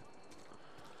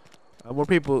 More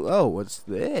people. Oh, what's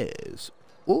this?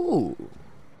 Ooh.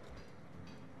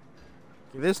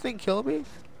 Can this thing kill me?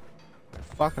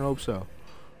 I fucking hope so.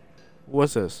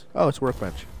 What's this? Oh, it's a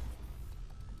workbench.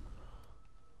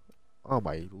 Oh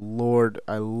my lord,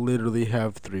 I literally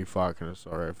have 3 fucking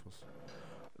assault rifles.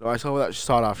 No, I saw that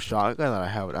sawed-off shotgun that I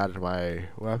haven't added to my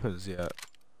weapons yet.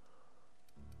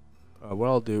 What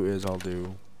I'll do is I'll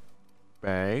do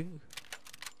bang.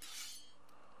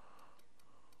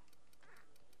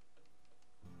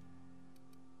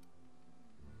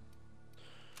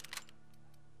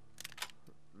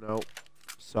 Nope.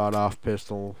 Sawed-off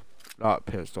pistol, not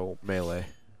pistol, melee.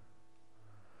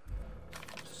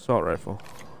 Assault rifle.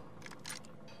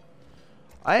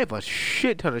 I have a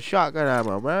shit ton of shotgun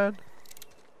ammo, man.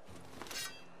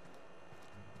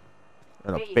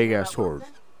 And a big ass sword.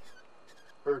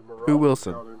 Who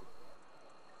Wilson?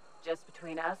 Just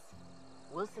between us,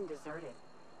 Wilson deserted.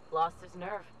 Lost his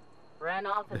nerve. Ran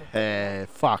off in the Hey,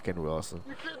 fucking Wilson.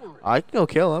 You're kidding me. I can go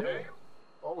kill him. Damn.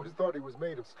 Always thought he was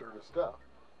made of sterner stuff.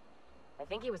 I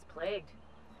think he was plagued.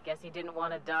 Guess he didn't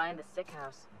want to die in the sick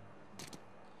house.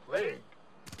 Plague?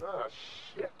 Ah,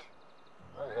 shit.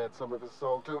 I had some of his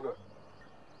salt tuna.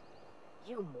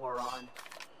 You moron.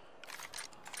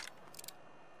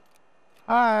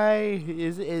 Hi.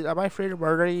 Am I free to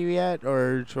murder you yet,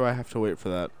 or do I have to wait for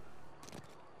that?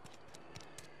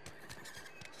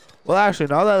 Well, actually,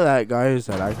 now that that guy is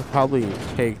dead, I could probably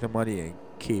take the money and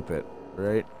keep it,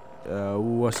 right?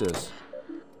 What's this?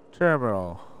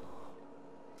 Terminal.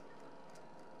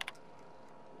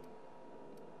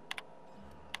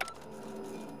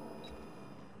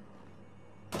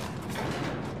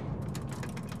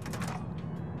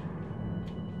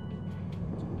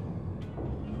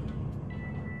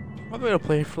 I'm gonna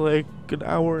play for like an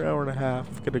hour, hour and a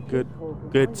half, get a good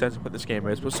sense of what this game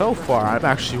is. But so far, I'm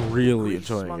actually really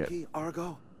enjoying it.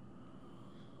 Argo?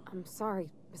 I'm sorry,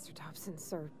 Mr. Thompson,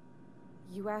 sir.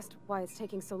 You asked why it's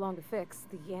taking so long to fix.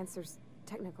 The answer's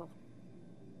technical.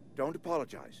 Don't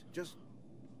apologize. Just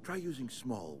try using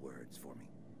small words for me.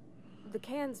 The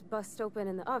can's bust open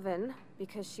in the oven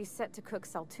because she's set to cook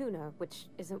saltuna, which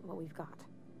isn't what we've got.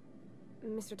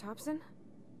 Mr. Thompson?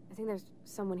 I think there's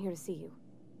someone here to see you.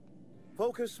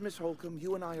 Focus, Miss Holcomb.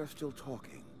 You and I are still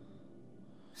talking.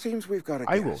 Seems we've got a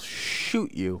I guest. will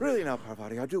shoot you. Really now,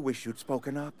 Parvati, I do wish you'd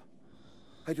spoken up.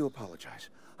 I do apologize.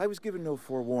 I was given no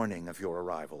forewarning of your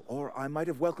arrival, or I might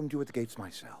have welcomed you at the gates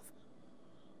myself.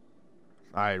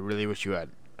 I really wish you had.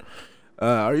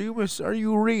 Are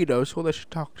you Reed? I was told I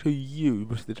should talk to you,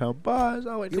 Mr. Town Boss.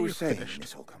 Oh, wait, you were saying,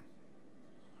 Miss Holcomb.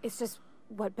 It's just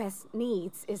what Bess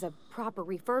needs is a proper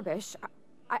refurbish.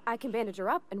 I can bandage her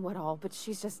up and what all, but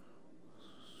she's just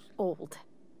old.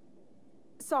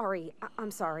 Sorry, I'm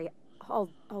sorry. I'll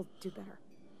do better.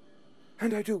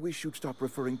 And I do wish you'd stop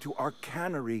referring to our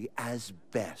cannery as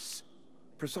Bess.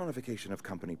 Personification of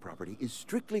company property is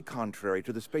strictly contrary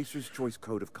to the Spacer's Choice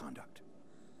Code of Conduct.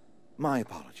 My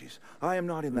apologies. I am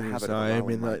not in the habit of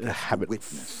allowing my guests to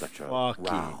witness such a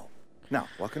row. Now,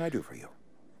 what can I do for you?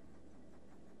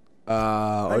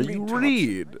 Are you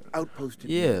Reed? Outpost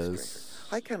Yes.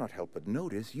 I cannot help but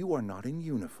notice you are not in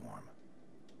uniform.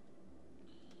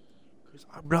 Because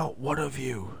I'm not one of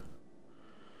you.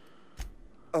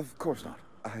 Of course not.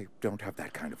 I don't have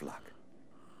that kind of luck.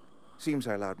 Seems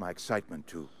I allowed my excitement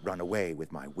to run away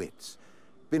with my wits.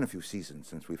 Been a few seasons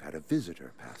since we've had a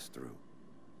visitor pass through.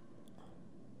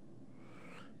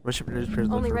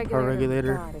 Only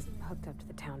regulator God is hooked up to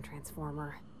the town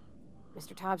transformer.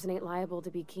 Mr. Thompson ain't liable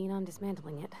to be keen on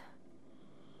dismantling it.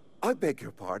 I beg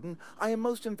your pardon. I am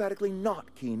most emphatically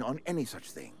not keen on any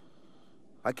such thing.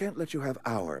 I can't let you have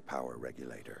our power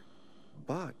regulator.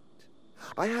 But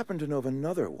I happen to know of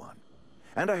another one.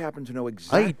 And I happen to know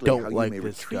exactly how you may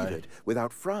retrieve it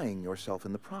without frying yourself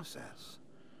in the process.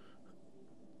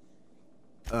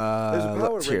 There's a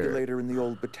power regulator in the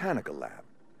old botanical lab.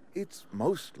 It's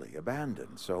mostly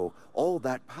abandoned, so all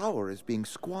that power is being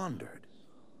squandered.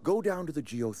 Go down to the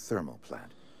geothermal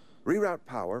plant. Reroute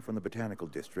power from the botanical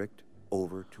district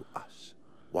over to us.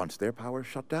 Once their power's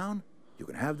shut down, you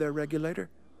can have their regulator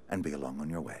and be along on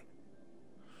your way.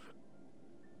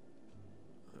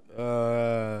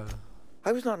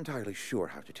 I was not entirely sure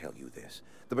how to tell you this.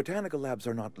 The botanical labs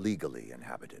are not legally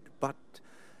inhabited, but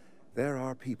there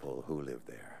are people who live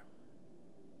there.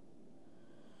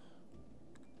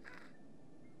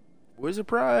 Was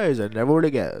surprised. I never would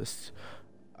have guessed.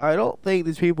 I don't think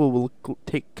these people will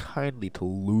take kindly to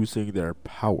losing their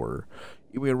power.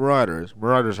 You mean marauders?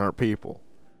 Marauders aren't people.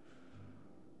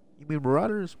 You mean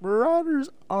marauders? Marauders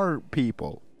aren't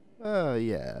people.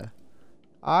 Yeah.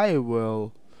 I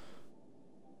will.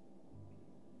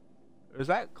 Is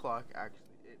that clock actually?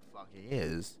 It fucking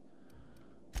is.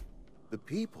 The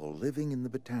people living in the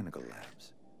botanical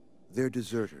labs. They're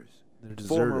deserters. They're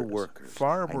Former deserters. workers.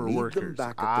 Farmer I need workers. them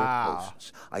back at their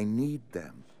posts. I need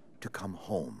them to come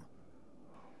home.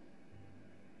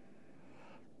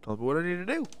 Tell me what I need to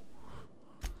do.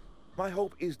 My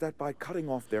hope is that by cutting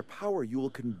off their power, you will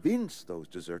convince those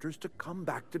deserters to come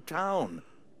back to town.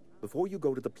 Before you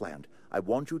go to the plant, I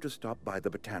want you to stop by the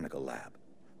botanical lab.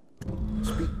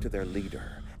 Speak to their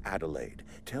leader, Adelaide.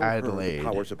 Tell her the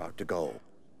power's about to go,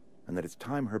 and that it's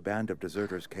time her band of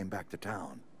deserters came back to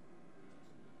town.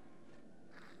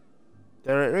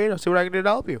 I'll see what I can do to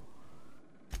help you.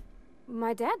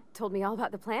 My dad told me all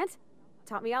about the plant.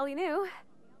 Taught me all he knew.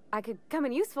 I could come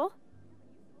in useful.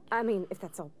 I mean, if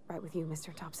that's all right with you,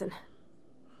 Mr. Thompson.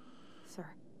 Sir.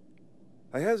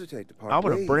 I hesitate to part I'm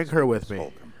gonna bring her with me.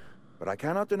 Holcomb, but I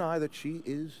cannot deny that she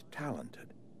is talented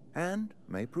and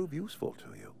may prove useful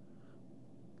to you.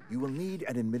 You will need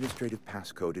an administrative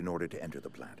passcode in order to enter the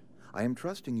plant. I am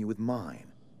trusting you with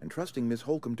mine, and trusting Miss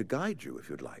Holcomb to guide you if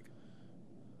you'd like.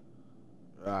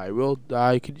 I will.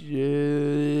 I could.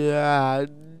 Yeah,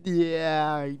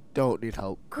 I don't need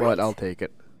help, but I'll take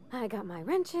it. I got my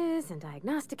wrenches and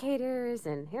diagnosticators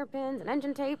and hairpins and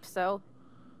engine tape, so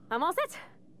I'm all set.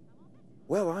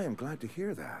 Well, I am glad to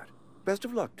hear that. Best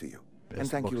of luck to you.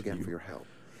 And thank you again for your help.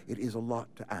 It is a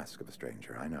lot to ask of a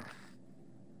stranger, I know.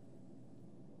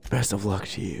 Best of luck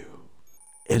to you.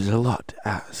 It is a lot to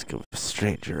ask of a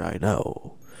stranger, I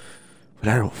know. But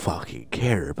I don't fucking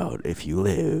care about if you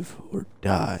live or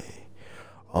die.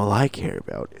 All I care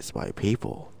about is my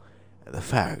people and the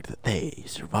fact that they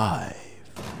survive.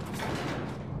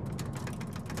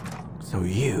 So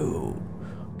you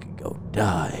can go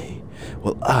die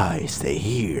while I stay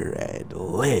here and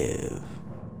live.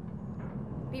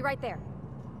 Be right there.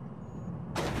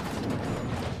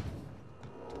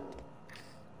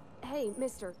 Hey,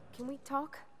 mister, can we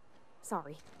talk?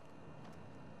 Sorry.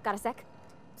 Got a sec?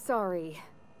 Sorry.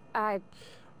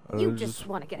 You just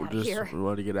want to get out of here.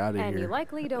 Want to get out of here. And you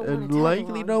likely don't and want to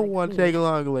likely don't want to take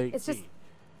along late. It's just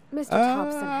Mr.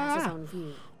 Thompson has his own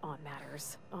view on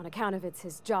matters, on account of it's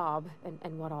his job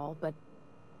and what all, but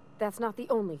that's not the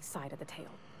only side of the tale.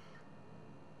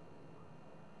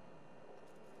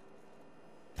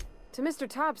 To Mr.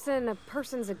 Thompson, a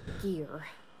person's a gear.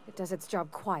 It does its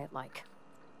job quiet-like.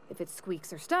 If it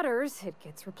squeaks or stutters, it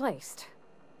gets replaced.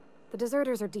 The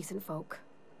deserters are decent folk.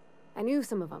 I knew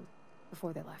some of them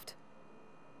before they left.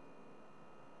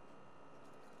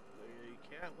 You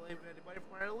can't blame anybody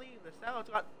for leaving. This town's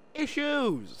got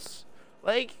issues.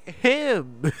 Like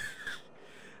him.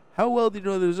 How well do you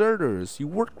know the deserters? You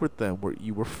worked with them.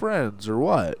 You were friends or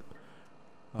what?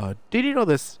 Did you know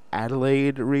this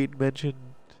Adelaide Reed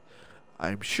mentioned?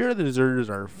 I'm sure the deserters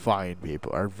are fine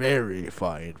people. Are very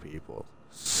fine people.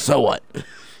 So what?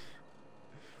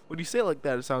 When you say it like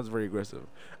that, it sounds very aggressive.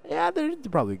 Yeah, they're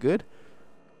probably good.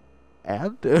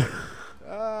 And I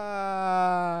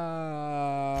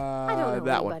don't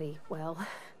know anybody well.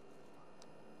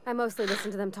 I mostly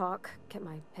listened to them talk, kept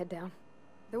my head down.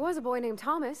 There was a boy named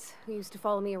Thomas who used to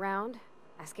follow me around,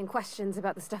 asking questions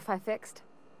about the stuff I fixed.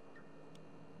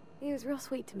 He was real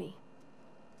sweet to me.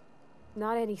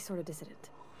 Not any sort of dissident.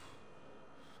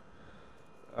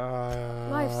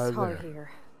 Life's hard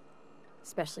here.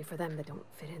 Especially for them that don't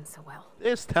fit in so well.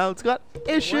 This town's got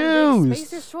issues!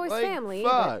 Spacer's Choice family,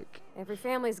 fuck. But every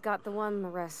family's got the one the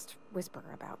rest whisper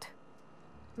about.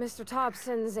 Mr.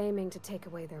 Thompson's aiming to take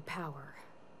away their power.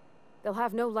 They'll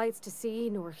have no lights to see,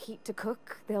 nor heat to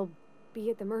cook. They'll be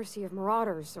at the mercy of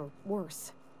marauders, or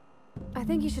worse. I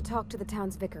think you should talk to the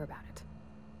town's vicar about it.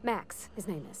 Max, his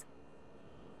name is.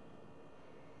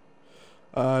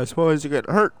 Suppose you get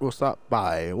hurt, we'll stop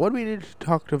by. What do we need to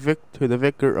talk to the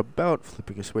vicar about?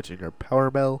 Flipping a switch in your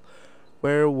power bell.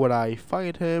 Where would I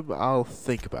find him? I'll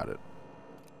think about it.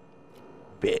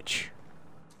 Bitch.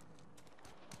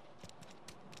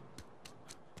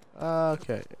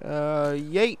 Okay.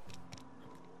 Yay.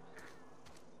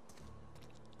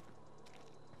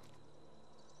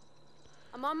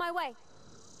 I'm on my way.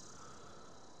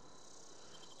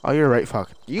 Oh, you're right,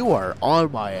 fuck. You are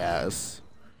on my ass.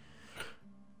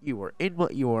 You are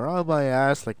on my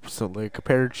ass like a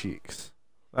pair of cheeks.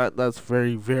 That's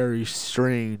very, very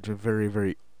strange and very,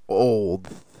 very old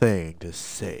thing to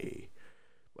say.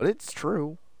 But it's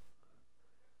true.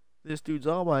 This dude's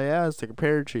on my ass like a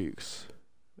pair of cheeks.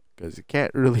 Because you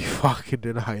can't really fucking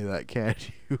deny that, can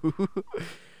you?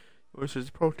 Which is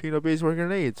protein-based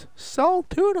grenades. Salt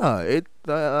tuna.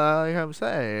 Like I'm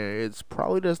saying, it's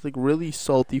probably just like really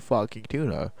salty fucking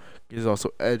tuna. It's also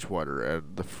Edgewater,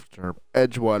 and the term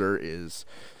Edgewater is,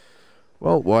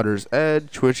 well, water's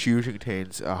edge, which usually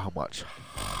contains a much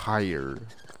higher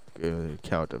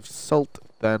count of salt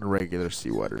than regular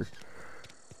seawater.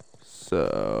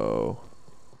 So,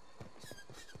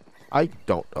 I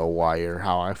don't know why or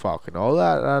how I fucking know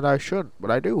that, and I shouldn't, but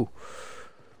I do.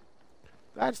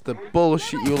 That's the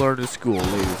bullshit you learn in school,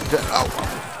 ladies and gentlemen.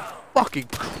 Oh, fucking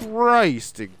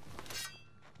Christ.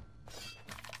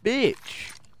 Bitch.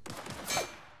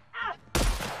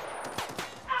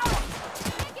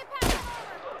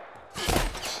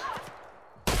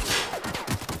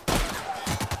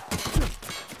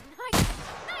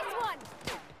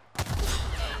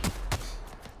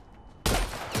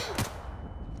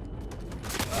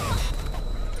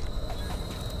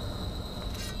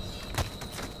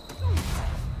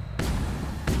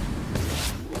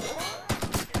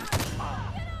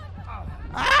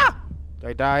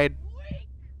 I died.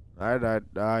 I died.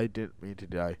 I didn't mean to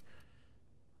die.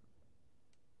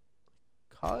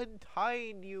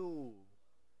 Continue.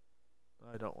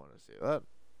 I don't want to say that.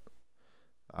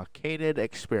 Arcaded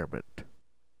experiment.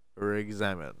 Or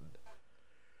examined.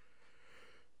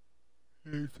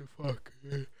 It's a fuck.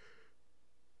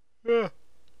 So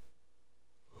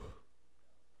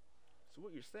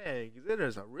what you're saying is that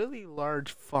there's a really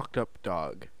large fucked up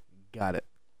dog. Got it.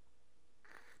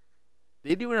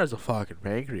 They knew it as a fucking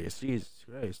pancreas. Jesus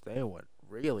Christ, they went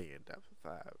really in depth with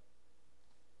that.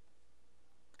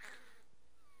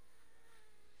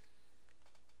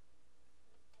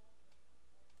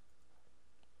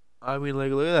 I mean,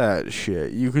 like, look at that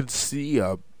shit. You can see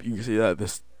that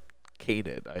this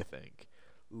canid, I think,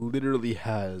 literally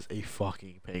has a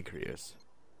fucking pancreas.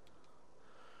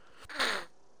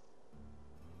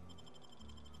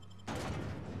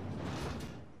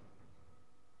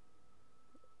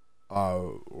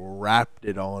 Wrapped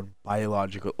it on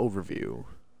biological overview.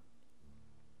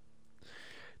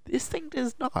 This thing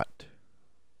does not.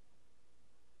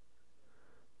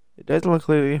 It doesn't look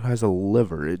like it has a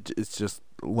liver. It's just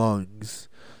lungs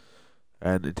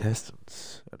and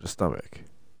intestines and a stomach.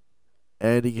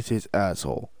 And you can see its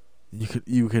asshole.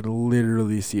 You can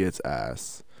literally see its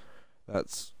ass.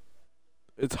 It's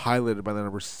highlighted by the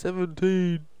number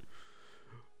 17.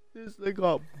 This thing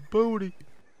got booty.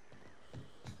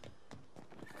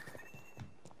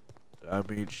 I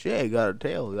mean, shit, got a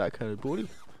tail, that kind of booty.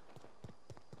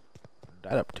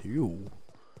 That up to you.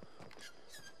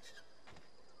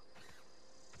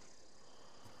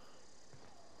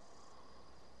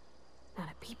 Not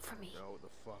a peep from me. No, the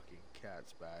fucking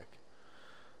cat's back.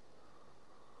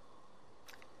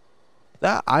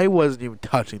 That I wasn't even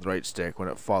touching the right stick when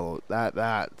it followed.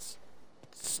 That's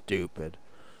stupid.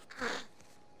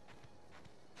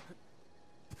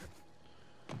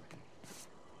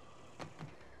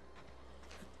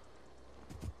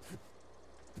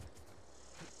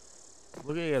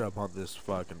 Looking it up on this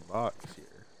fucking box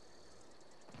here.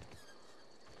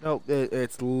 Nope,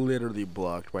 it's literally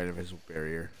blocked by an invisible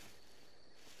barrier.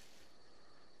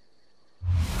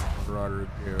 Marauder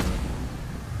Gear.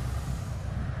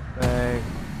 Bang.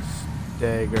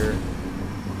 Stagger.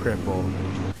 Cripple.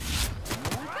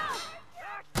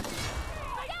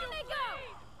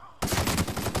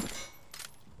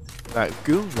 That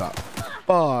goon got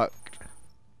fucked.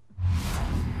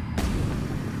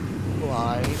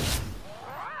 Blind.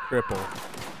 Cripple.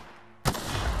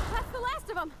 That's the last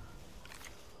of them.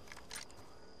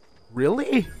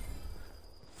 Really?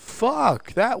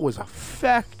 Fuck, that was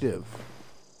effective.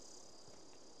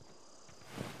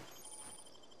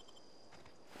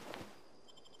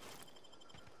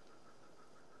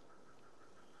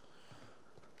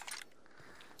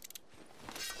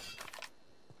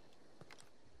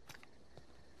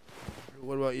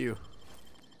 What about you?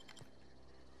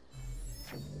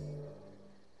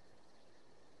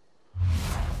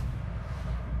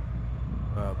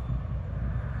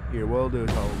 Here, we'll do it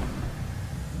all.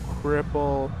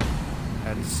 Cripple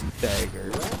and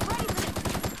stagger.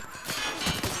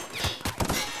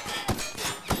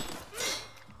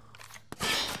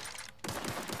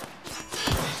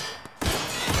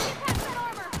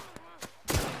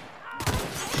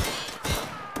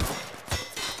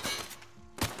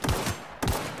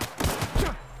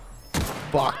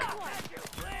 Fuck.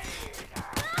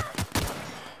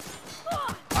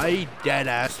 I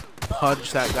deadass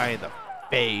punched that guy in the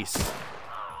face.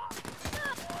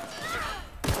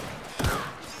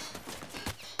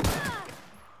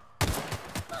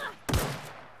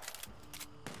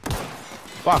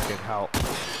 Fucking hell.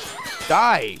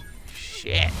 Die!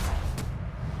 Shit.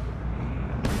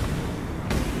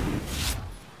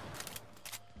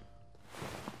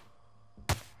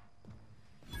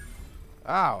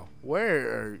 Ow,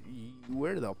 where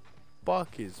the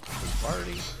fuck is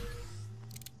Barney?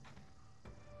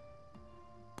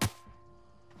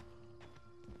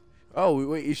 Oh,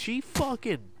 wait, is she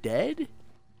fucking dead?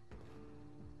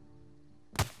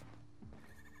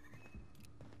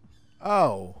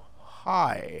 Oh,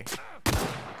 hi.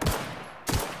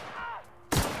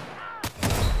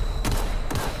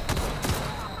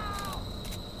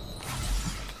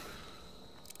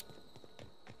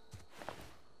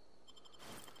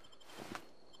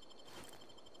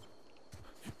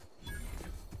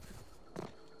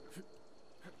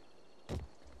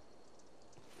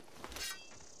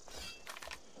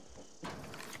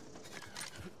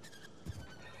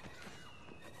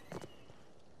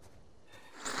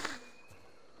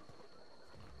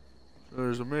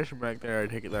 There's a mission back there. I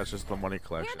take it that's just the money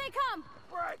collection. Here they come!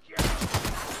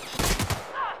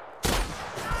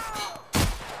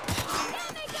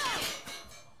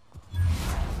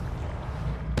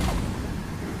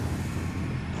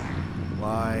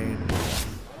 Line.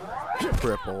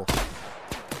 Triple.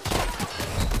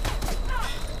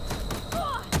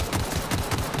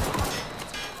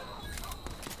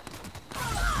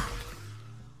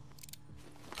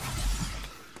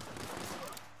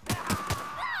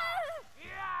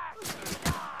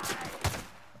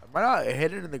 Am I not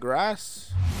hidden in the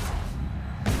grass?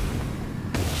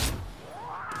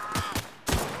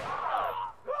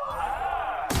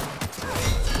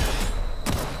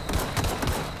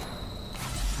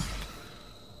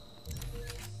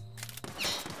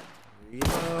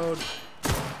 Reload.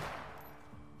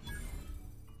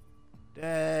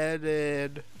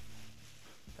 Dead.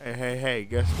 Hey,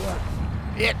 guess what?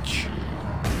 Bitch!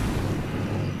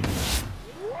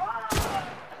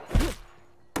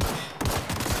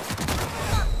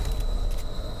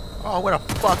 Oh, I'm gonna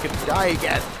fucking die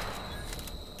again.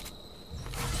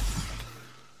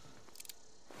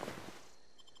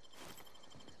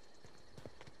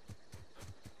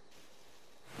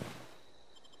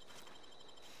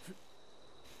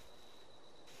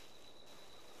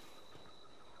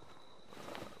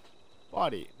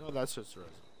 Body. No, that's just the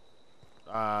rest.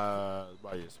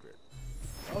 Body is spirit.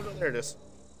 Oh no, there it is.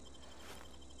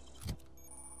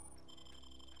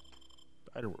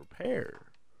 Item repair.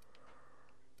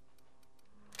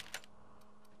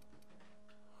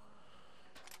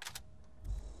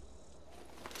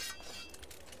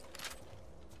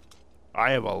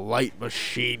 I have a light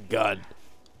machine gun.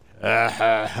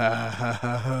 Oh,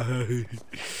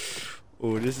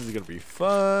 this is gonna be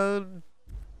fun.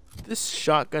 This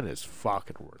shotgun is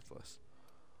fucking worthless.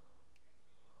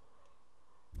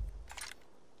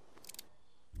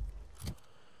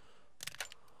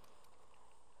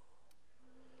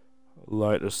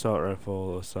 Light assault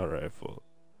rifle,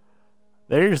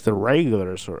 There's the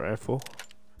regular assault rifle.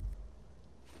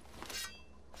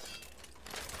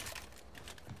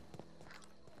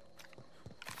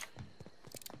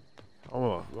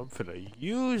 Oh, I'm finna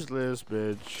use this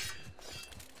bitch.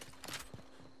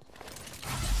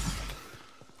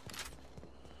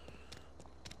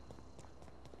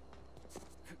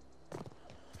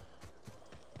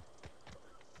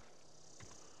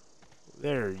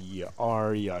 There you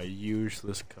are, you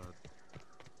useless cunt.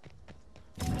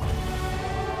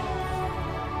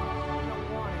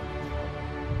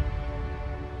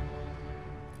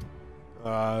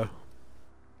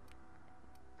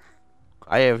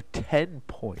 I have 10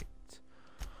 points.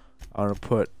 I'm gonna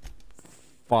put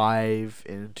 5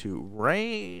 into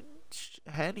range.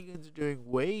 Handguns are doing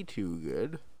way too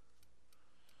good.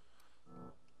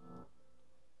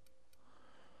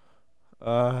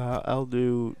 I'll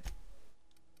do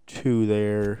 2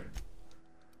 there,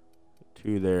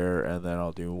 and then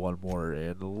I'll do 1 more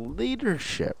in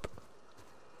leadership.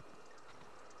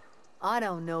 I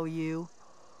don't know you.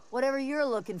 Whatever you're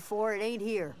looking for, it ain't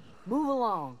here. Move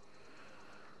along.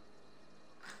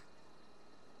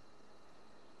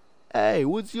 Hey,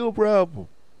 what's your problem?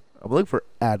 I'm looking for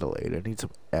Adelaide. I need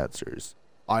some answers.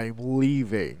 I'm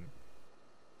leaving.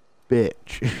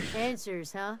 Bitch.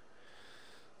 Answers, huh?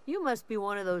 You must be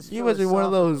one of those You must be one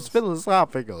of those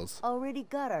philosophicals. Already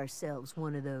got ourselves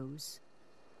one of those.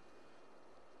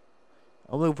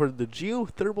 I'm looking for the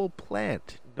geothermal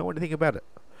plant. Know anything about it?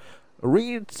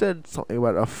 Reed said something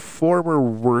about a former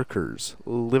workers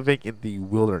living in the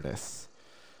wilderness.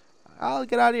 I'll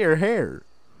get out of your hair.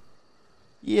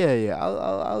 Yeah,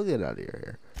 I'll get out of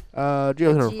your hair.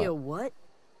 Geo, what?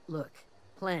 Look,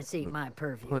 plants ain't my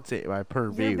purview. Plants ain't my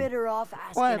purview. You're better off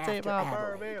asking Plants after ain't my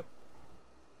Adelaide. purview.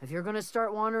 If you're gonna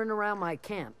start wandering around my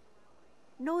camp,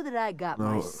 know that I got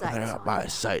my sights I got on my you.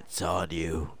 sights on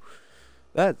you.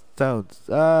 That sounds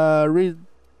Yeah,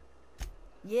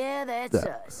 that's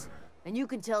us. And you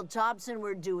can tell Thompson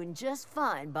we're doing just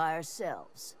fine by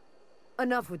ourselves.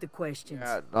 Enough with the questions.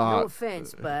 No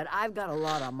offense, but I've got a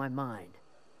lot on my mind.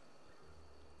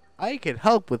 I can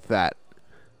help with that.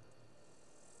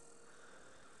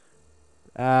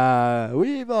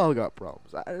 We've all got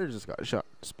problems. I just got shot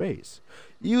in space.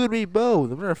 You and me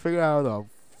both. I'm gonna figure out how the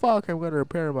fuck I'm gonna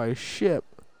repair my ship.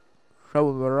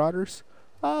 Trouble with marauders?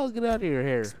 I'll get out of your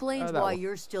hair. Explains why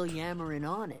you're still yammering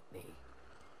on at me.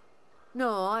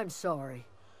 No, I'm sorry.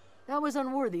 That was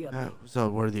unworthy of me. That was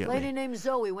unworthy of me. Lady named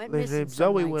Zoe went Lady missing named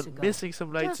some Zoe nights went ago. missing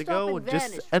some nights Just ago up and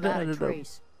vanished just without a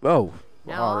trace. Oh,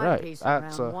 Now all I'm right. pacing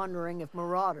That's around wondering if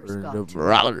marauders the got to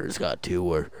marauders got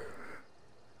to her.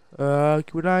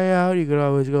 Keep an eye out. You can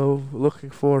always go looking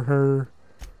for her.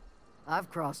 I've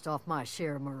crossed off my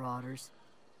share of marauders.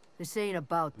 This ain't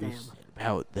about them.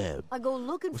 About them. I go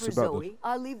looking What's for about Zoe.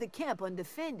 I leave the camp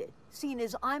undefended, seeing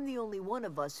as I'm the only one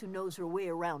of us who knows her way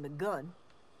around a gun.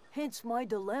 Hence my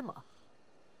dilemma.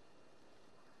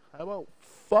 How about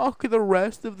fuck the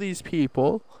rest of these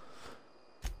people?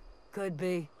 Could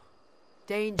be.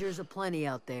 Dangers aplenty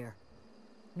out there.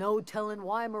 No telling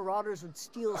why marauders would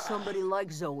steal somebody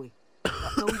like Zoe.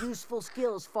 No useful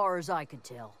skill as far as I can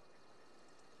tell.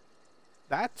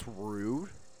 That's rude.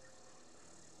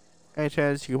 Any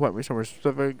chance you can point me somewhere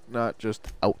specific, not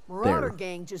just out Marauder there?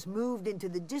 gang just moved into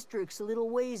the districts a little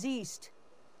ways east.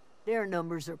 Their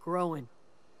numbers are growing.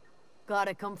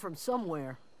 Gotta come from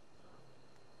somewhere.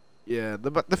 Yeah,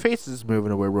 the face is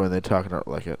moving away when they're talking out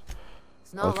like it.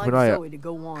 It's not like Zoe to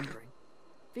go wandering.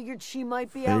 Figured she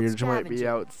might be out Figured she scavenging. might be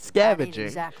out That ain't scavenging.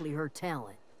 exactly her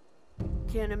talent.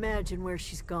 Can't imagine where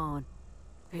she's gone.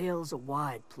 Vale's a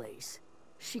wide place.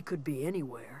 She could be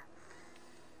anywhere.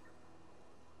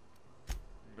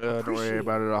 Don't worry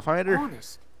about it. I'll find her.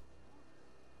 Honest.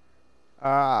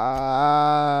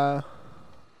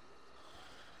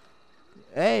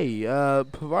 Hey,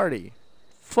 Pavarti.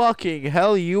 Fucking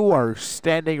hell, you are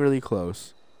standing really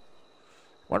close.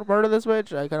 Want to murder this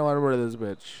bitch? I kind of want to murder this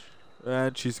bitch.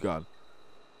 And she's gone.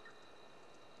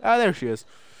 Ah, there she is.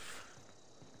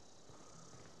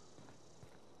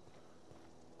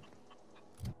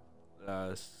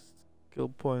 Skill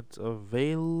points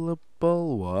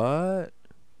available. What?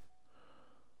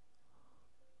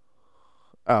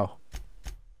 Oh.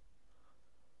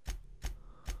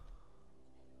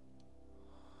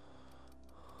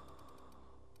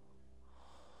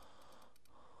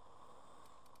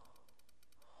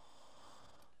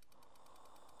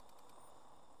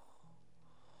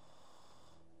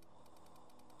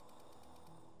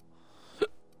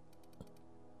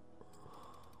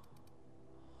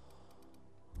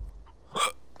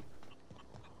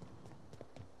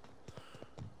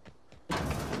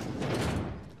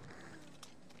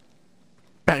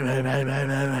 Bang, bang, bang, bang,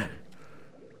 bang, bang.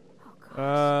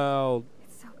 Oh.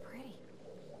 It's so pretty.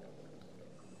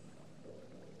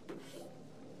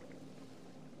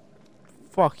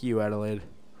 Fuck you, Adelaide.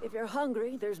 If you're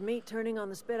hungry, there's meat turning on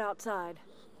the spit outside.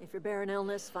 If you're bearing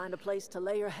illness, find a place to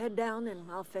lay your head down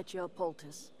and I'll fetch you a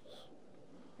poultice.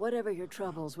 Whatever your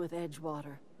troubles with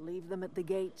Edgewater, leave them at the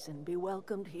gates and be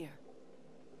welcomed here.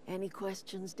 Any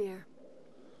questions, dear?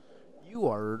 You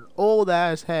are an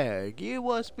old-ass hag. You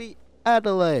must be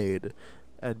Adelaide.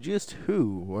 And just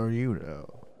who are you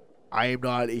now? I am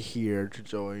not here to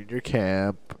join your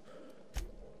camp.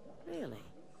 Really?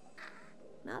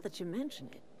 Now that you mention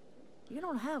it, you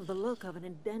don't have the look of an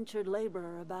indentured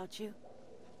laborer about you.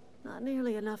 Not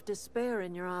nearly enough despair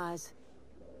in your eyes.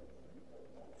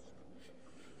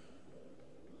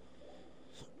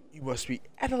 You must be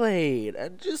Adelaide.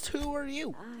 And just who are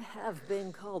you? I have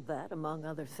been called that, among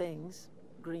other things.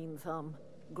 Green Thumb,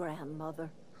 grandmother,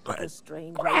 the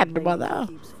strange old lady Grandmother. who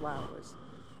keeps flowers.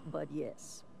 But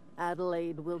yes,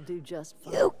 Adelaide will do just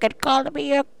fine. You can call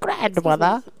me your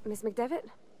grandmother. Miss McDevitt?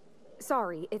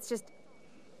 Sorry, it's just...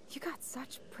 You got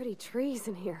such pretty trees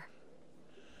in here.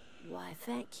 Why,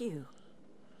 thank you.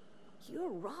 You're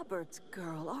Robert's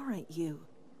girl, aren't you?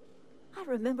 I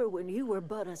remember when you were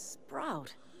but a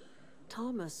sprout.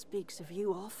 Thomas speaks of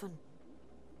you often.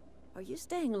 Are you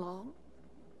staying long?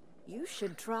 You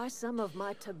should try some of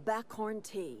my tobaccorn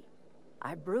tea.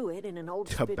 I brew it in an old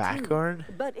Tobaccorn?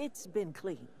 spittoon, but it's been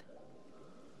cleaned.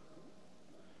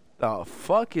 The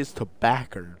fuck is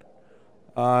tobaccorn?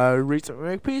 Reach to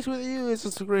make peace with you. It's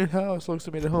just a great house. Looks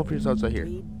to me at home for yourselves out here.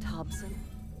 Reed Thompson?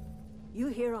 You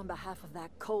here on behalf of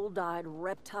that cold-eyed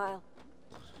reptile?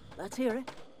 Let's hear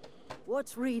it.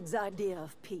 What's Reed's idea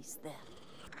of peace, then?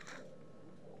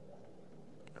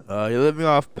 You're living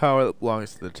off power that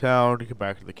belongs to the town. You come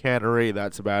back to the cannery.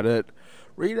 That's about it.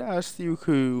 Reed asked you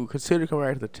to consider coming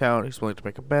back to the town. He's willing to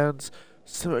make amends.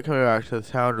 Somebody coming back to the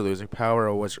town or losing power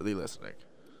or was really listening.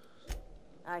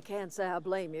 I can't say I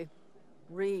blame you.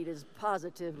 Reed is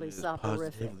positively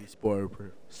soporific.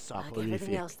 Like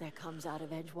everything else that comes out of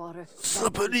Edgewater.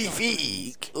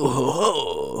 Soporific.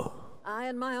 Oh. I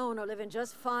and my own are living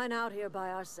just fine out here by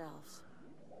ourselves.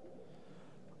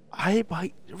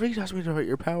 Reed asked me to write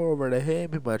your power over to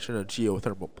him. He mentioned a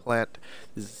geothermal plant.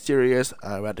 This is serious.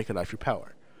 I'm about to cut off your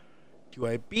power. Do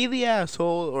I be the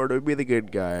asshole or do I be the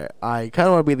good guy? I kind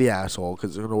of want to be the asshole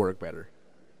because it's going to work better.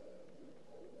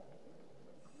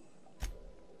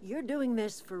 You're doing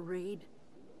this for Reed?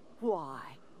 Why?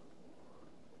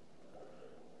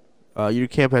 You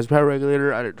camp as power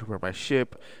regulator. I didn't repair my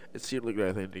ship. It seemed like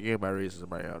the thing to gain my reasons of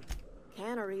my own.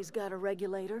 Cannery's got a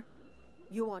regulator.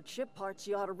 You want ship parts,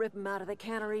 you ought to rip them out of the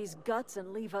cannery's guts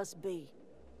and leave us be.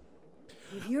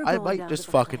 If you're I going might down just to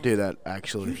the fucking plant, do that,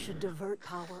 actually. You should divert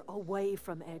power away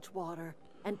from Edgewater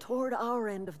and toward our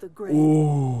end of the grid.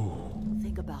 Ooh.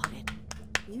 Think about it.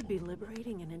 You'd be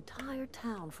liberating an entire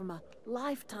town from a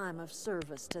lifetime of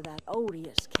service to that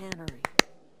odious cannery.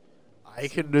 I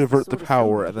can divert the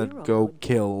power and then go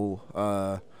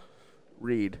kill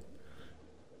Reed.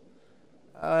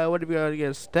 What if you gotta get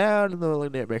us down? And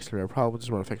then it makes no problems.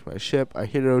 Just want to fix my ship. A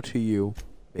hero to you,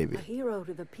 maybe. A hero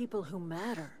to the people who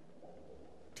matter.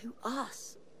 To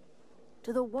us.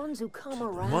 To the ones who come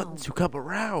around. The ones who come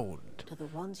around. To the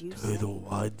ones you To save. the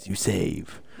ones you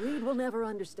save. Reed will never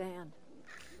understand.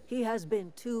 He has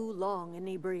been too long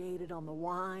inebriated on the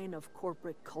wine of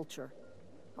corporate culture.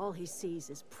 All he sees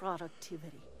is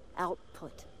productivity,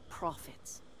 output,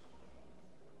 profits.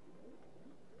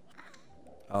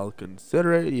 I'll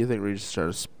consider it. You think Reed's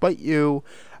trying to spite you?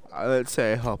 Let's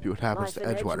say I help you. What happens Life to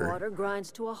in Edgewater? Edgewater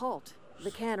grinds to a halt.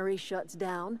 The cannery shuts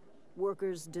down,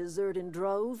 workers desert in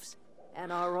droves,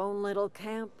 and our own little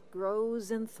camp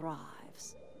grows and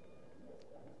thrives.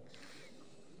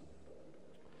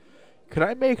 Could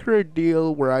I make her a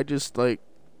deal where I just, like,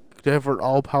 divert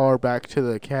all power back to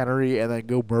the cannery and then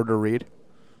go murder Reed?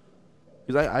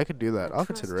 Because I can do that. I'll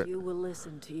consider it. You will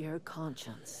listen to your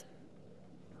conscience.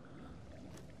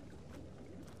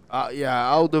 Yeah,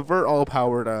 I'll divert all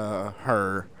power to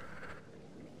her.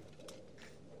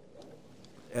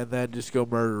 And then just go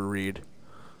murder Reed.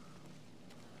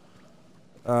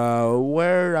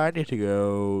 Where I need to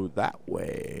go that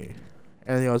way.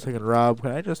 Anything else I can rob?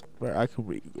 Can I just? I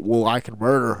can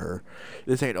murder her.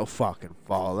 This ain't no fucking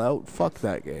Fallout. Fuck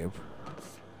that game.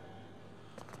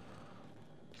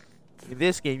 In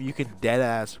this game, you can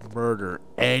deadass murder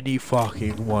any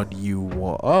fucking one you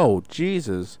want. Oh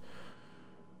Jesus!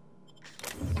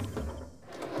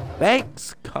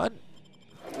 Thanks, cunt.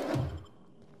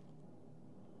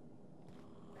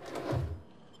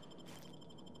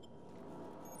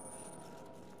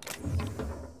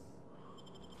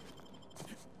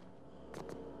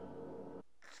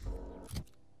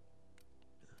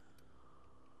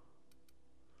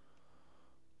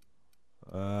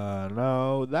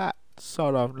 No, that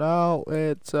sort of, no,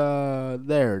 it's,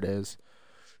 there it is.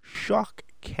 Shock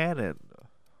cannon.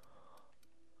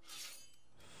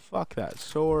 Fuck that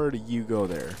sword, you go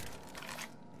there.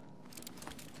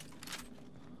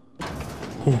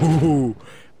 Ooh,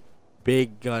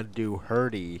 big gun do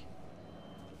hurty.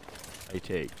 I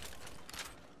take.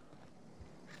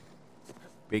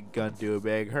 Big gun do a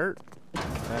big hurt.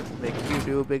 That make you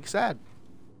do a big sad.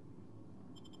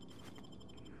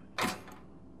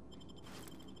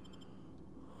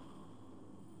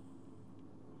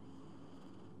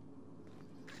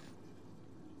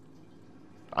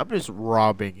 I'm just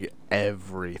robbing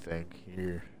everything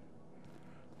here.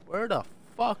 Where the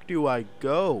fuck do I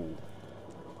go?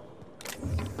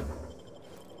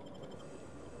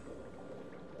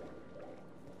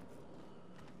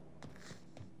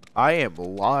 I am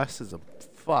lost as a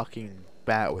fucking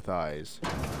bat with eyes.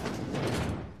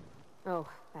 Oh,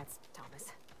 that's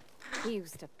Thomas. He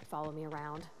used to follow me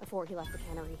around before he left the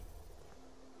cannery.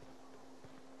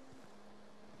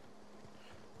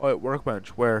 Oh, wait, workbench,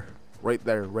 where? Right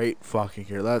there, right fucking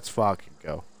here. Let's fucking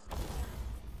go.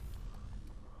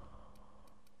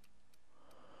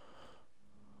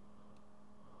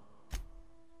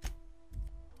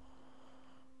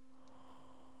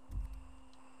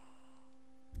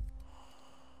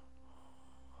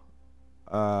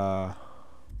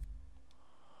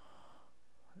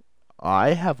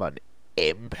 I have an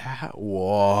impact.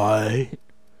 What?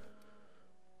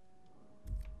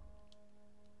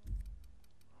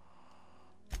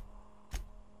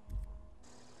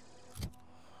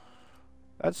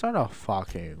 That's not a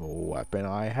fucking weapon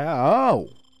I have. Oh!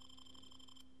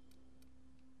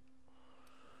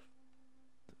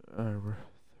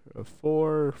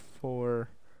 Four.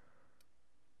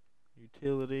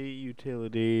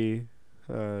 Utility.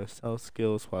 Stealth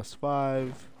skills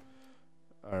 +5.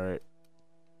 Alright.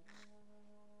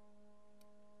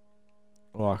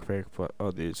 Lockpick, but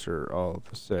oh, these are all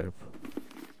the same.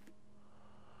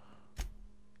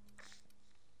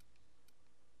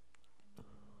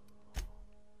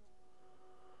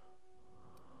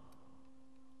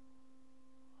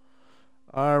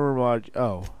 Armor mod.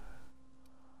 Oh.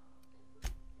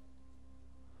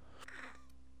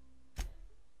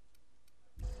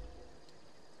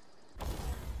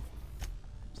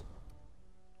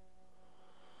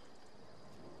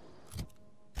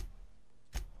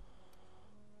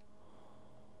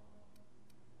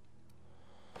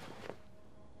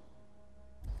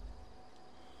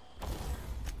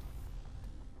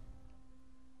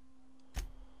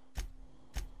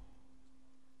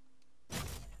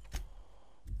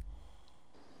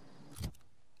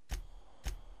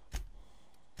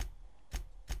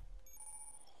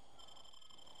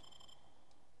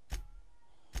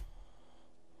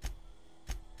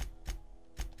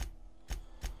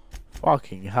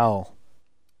 Fucking hell.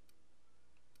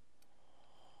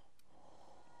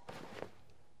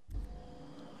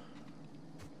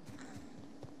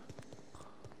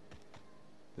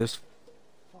 This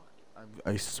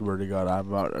I swear to God, I'm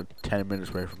about 10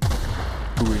 minutes away from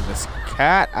booting this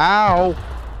cat. Ow!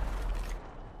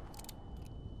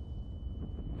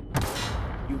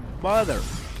 You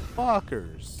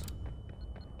motherfuckers.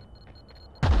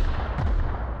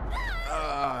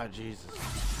 Ah, Jesus.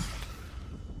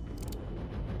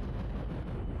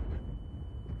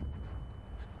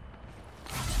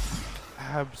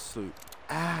 Absolute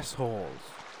assholes.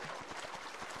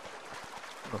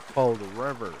 I'm gonna follow the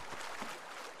river.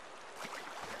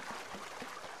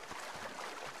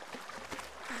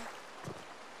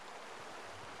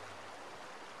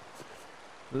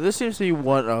 This seems to be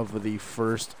one of the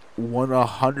first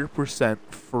 100%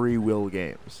 free will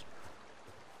games.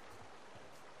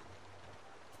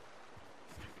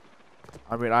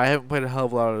 I mean, I haven't played a hell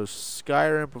of a lot of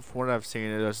Skyrim, but from what I've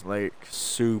seen, it is like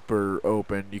super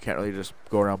open. You can't really just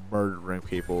go around murdering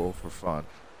people for fun.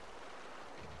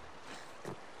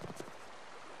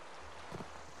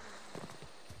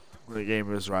 The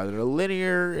game is rather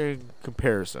linear in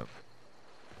comparison.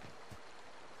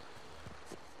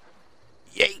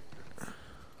 Yay!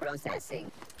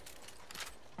 Processing.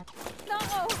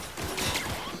 No!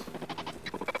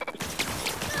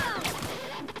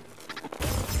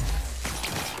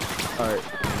 Alright.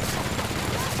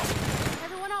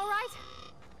 Everyone all right?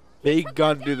 Big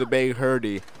gun do the big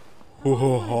hurdy. Ho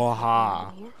ho ho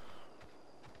ha.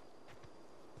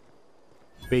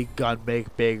 Big gun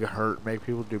make big hurt, make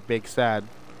people do big sad.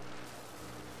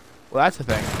 Well, that's the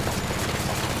thing.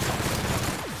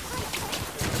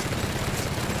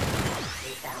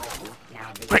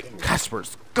 Great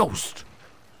Casper's ghost.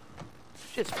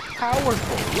 Shit's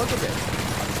powerful. Look at this.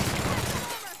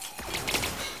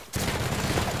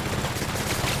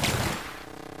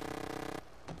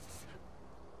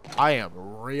 I am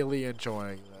really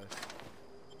enjoying this.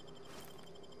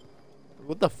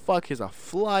 What the fuck is a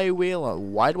flywheel?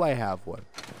 Why do I have one?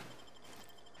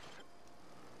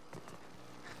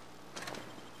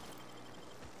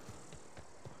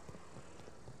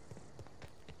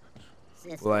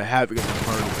 Well, I have because I'm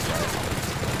murdering the guy.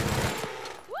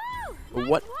 But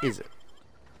what is it?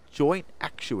 Joint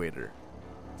actuator.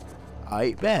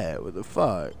 I bet. What the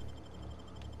fuck?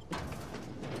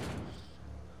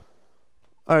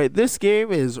 Alright, this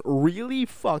game is really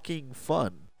fucking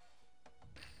fun.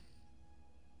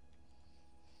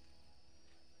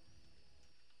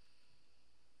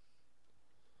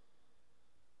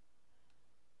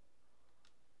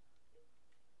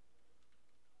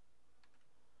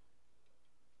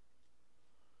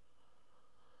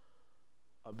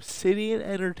 Obsidian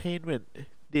Entertainment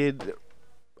did...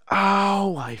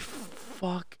 Oh, I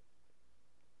fuck...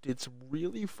 Did some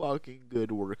really fucking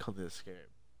good work on this game.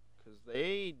 Because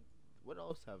they... What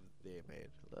else have they made?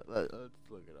 Let's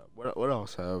look it up. What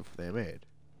else have they made?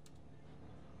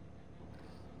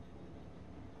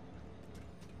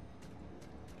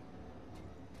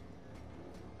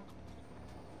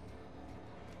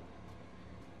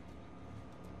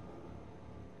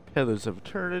 Pillars of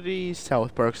Eternity,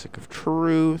 South Park Stick of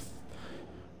Truth,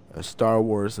 Star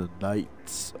Wars and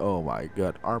Knights. Oh my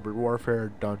god. Armored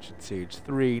Warfare, Dungeon Siege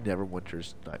 3,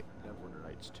 Neverwinter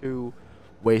Nights 2,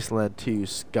 Wasteland 2,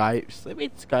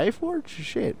 Skyforge?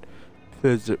 Shit.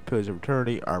 Pillars of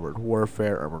Eternity, Armored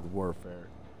Warfare.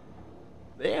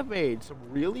 They have made some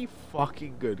really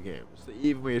fucking good games. They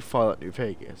even made Fallout New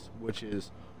Vegas, which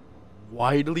is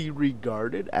widely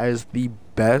regarded as the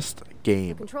best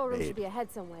game Control room made. should be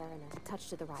ahead somewhere and a touch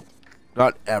to the right.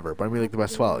 Not ever, but I mean like the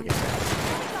best Fallout game.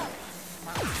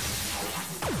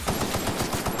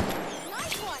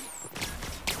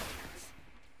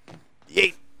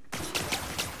 Yeet.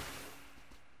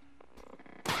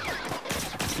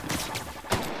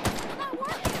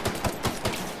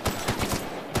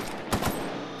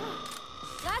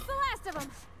 That's the last of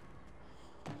them.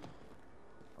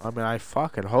 I mean, I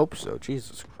fucking hope so.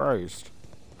 Jesus Christ.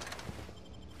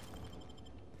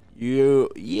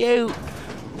 We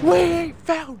ain't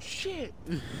found shit.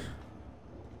 I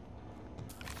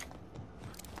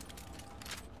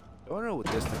don't know what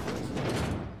this thing is.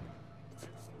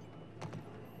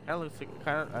 Looks like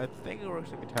I think it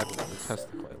works like a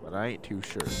testicle, but I ain't too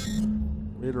sure.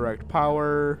 Redirect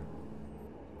power.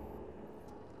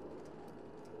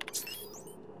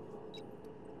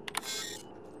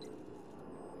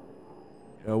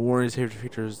 Warning safety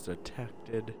features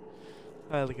detected.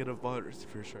 Highly get a moderate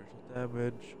severe structural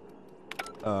damage.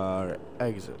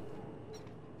 Exit.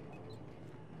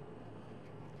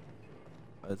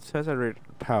 It says I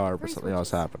rated power, but something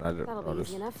else happened. I didn't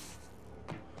notice.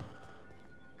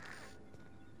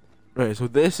 Okay, so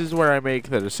this is where I make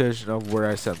the decision of where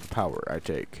I send the power I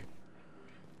take.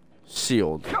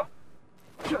 Sealed.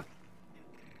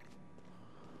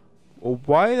 Well,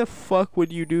 why the fuck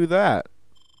would you do that?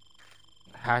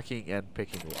 Hacking and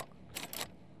picking lock.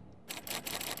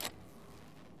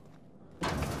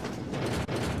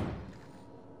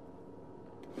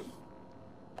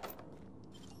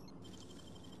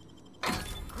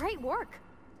 Great work.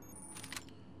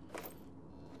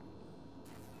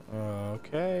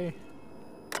 Okay.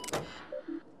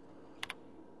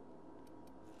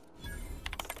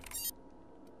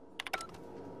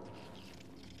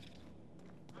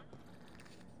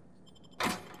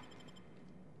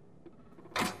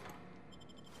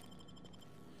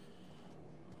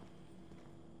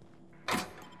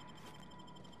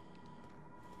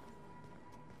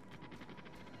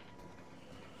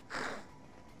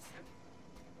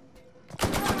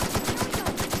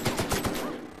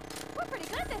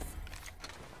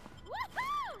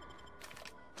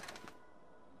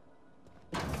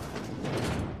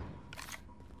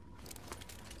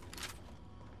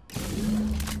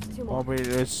 I mean,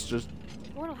 it's just.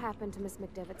 What'll happen to Miss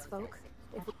McDevitt's folk?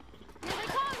 If we...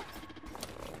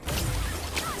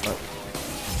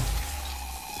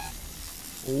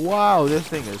 Wow, this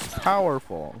thing is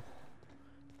powerful.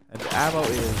 And the ammo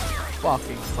is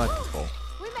fucking plentiful.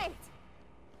 We made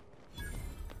it.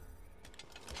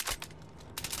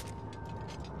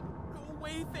 Go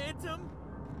away, Phantom.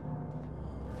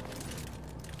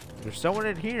 There's someone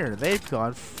in here, and they've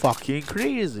gone fucking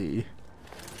crazy.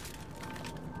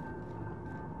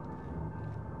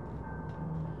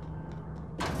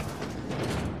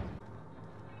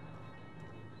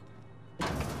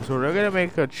 So we're gonna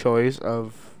make a choice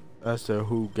of as to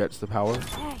who gets the power.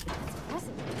 Hey, that's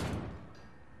impressive.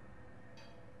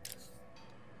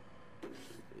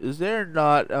 Is there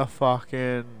not a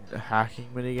fucking hacking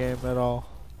minigame at all?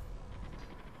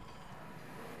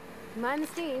 Mind the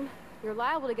steam. You're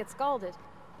liable to get scalded.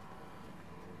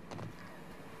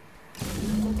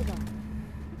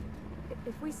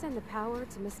 If we send the power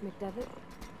to Miss McDevitt,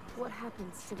 what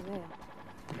happens to the veil?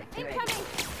 Incoming!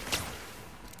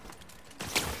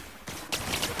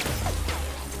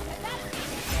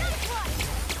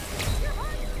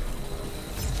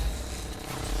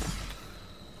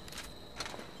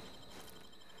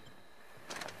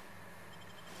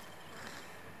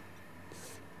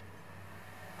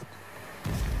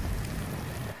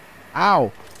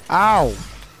 Ow! Ow!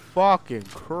 Fucking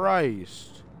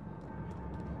Christ!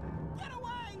 Get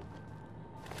away!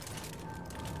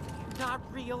 You're not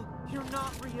real. You're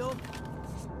not real.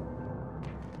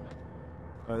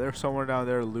 Oh, there's someone down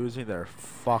there losing their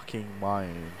fucking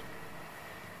mind.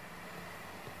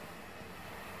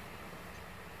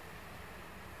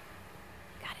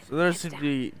 So there seems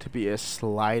to be a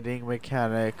sliding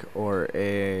mechanic or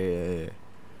a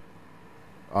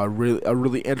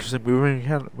really interesting moving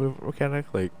mechanic.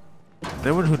 Like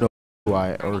anyone who knows who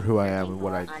I am and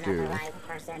what I do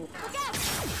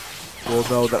will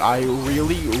know that I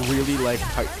really like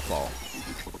Titanfall.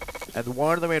 And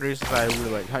one of the main reasons I really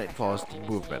like Titanfall is the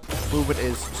movement. The movement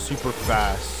is super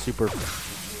fast,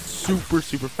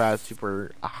 super fast,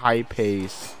 super high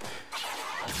pace,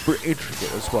 super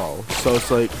intricate as well. So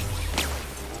it's like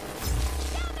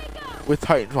with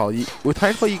Titanfall,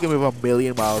 you can move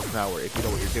 1,000,000 miles an hour if you know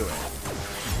what you're doing.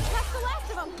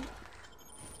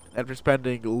 After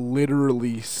spending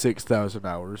literally 6,000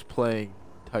 hours playing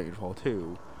Titanfall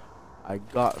 2, I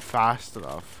got fast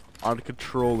enough on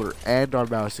controller and on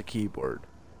mouse and keyboard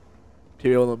to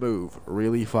be able to move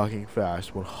really fucking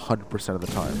fast 100% of the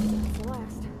time.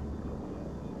 Celeste,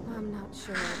 I'm not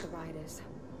sure what the ride is.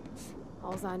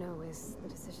 All I know is the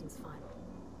decision's final.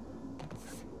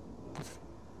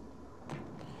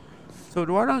 So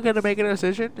do I not get to make a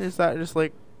decision? Is that just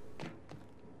like...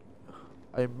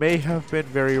 I may have been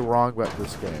very wrong about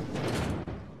this game.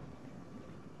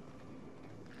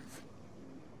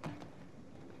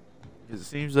 It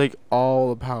seems like all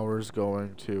the power is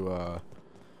going to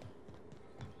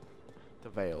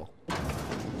Vale.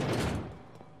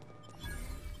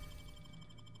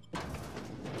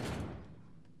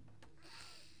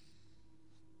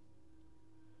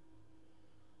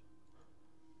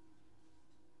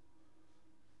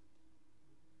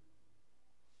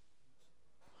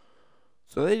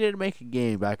 So they did make a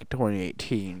game back in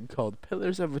 2018 called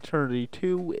Pillars of Eternity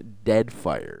 2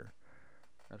 Deadfire.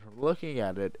 And from looking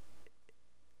at it,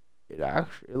 it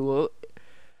actually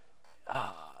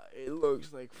it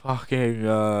looks like fucking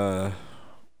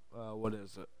what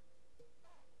is it?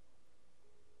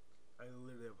 I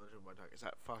literally have to my tongue. Is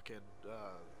that fucking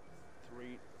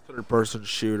third-person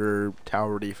shooter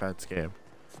tower defense game?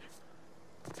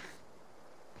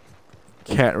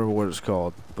 Can't remember what it's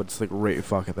called, but it's like right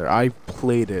fucking there. I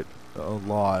played it a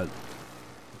lot.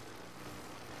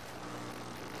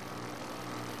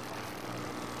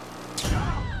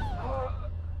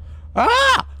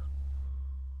 Ah!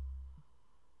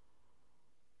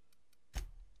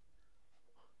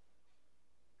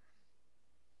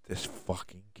 This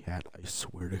fucking cat, I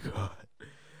swear to God.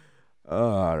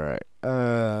 Alright.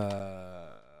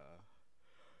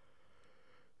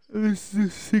 This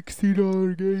is a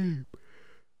 $60 game.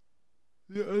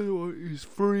 The other one is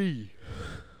free.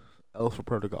 Alpha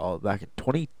Protocol back in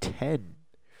 2010.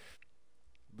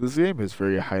 This game is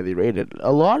very highly rated.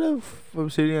 A lot of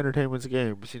Obsidian Entertainment's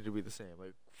games seem to be the same.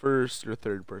 Like first or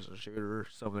third person shooter.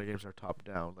 Some of their games are top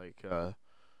down, like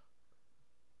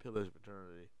Pillars of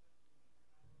Eternity.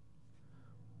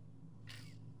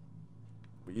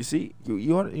 But you see,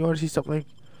 you want to see something?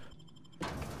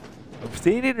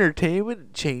 Obsidian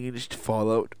Entertainment changed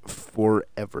Fallout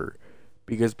forever.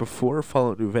 Because before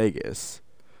Fallout New Vegas,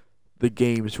 the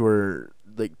games were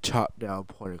like chopped down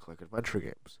point and click adventure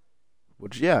games.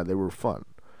 Which, yeah, they were fun.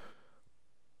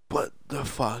 But the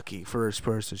fucking first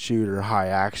person shooter high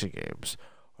action games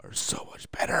are so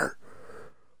much better.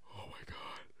 Oh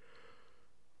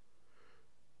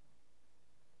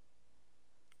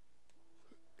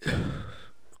my God.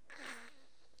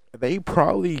 They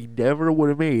probably never would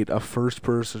have made a first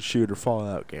person shooter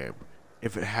Fallout game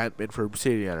if it hadn't been for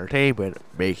Obsidian Entertainment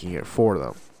making it for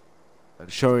them.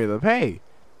 And showing them, hey,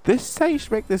 this is how you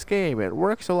should make this game. It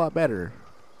works a lot better.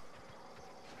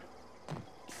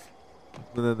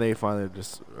 And then they finally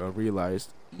just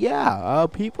realized, yeah,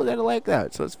 people didn't like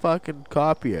that, so let's fucking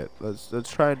copy it. Let's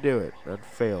try and do it and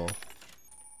fail.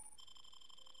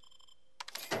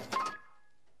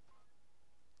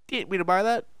 Didn't mean to buy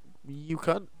that, you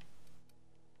cunt.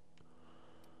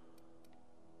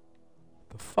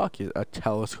 The fuck is a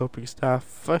telescoping staff?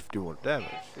 51 damage.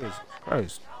 Jesus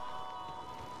Christ.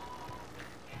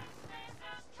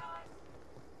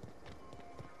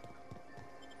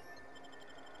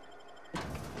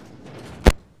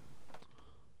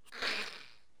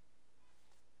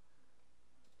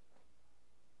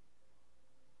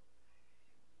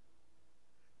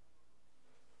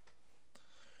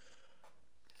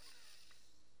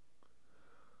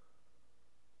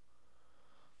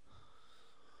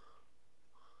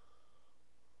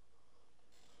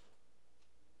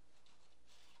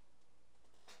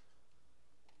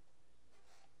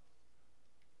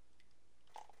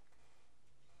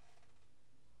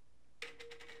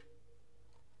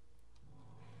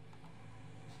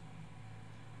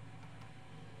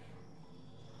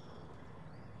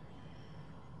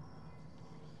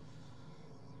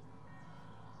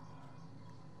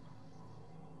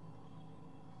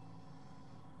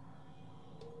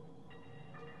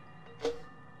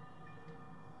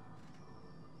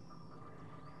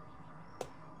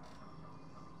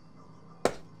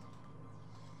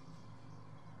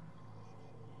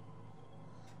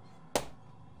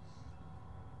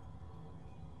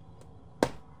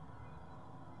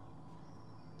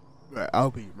 Right,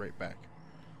 I'll be right back.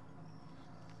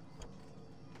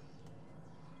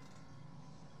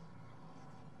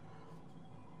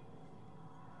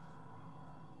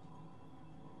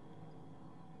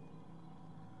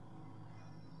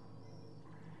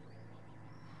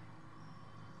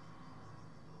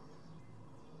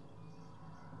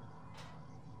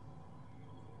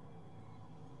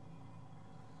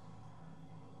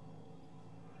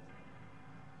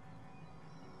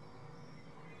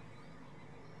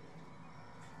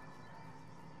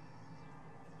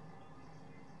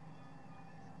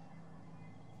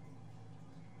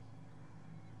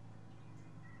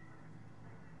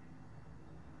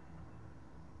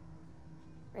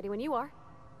 Ready when you are.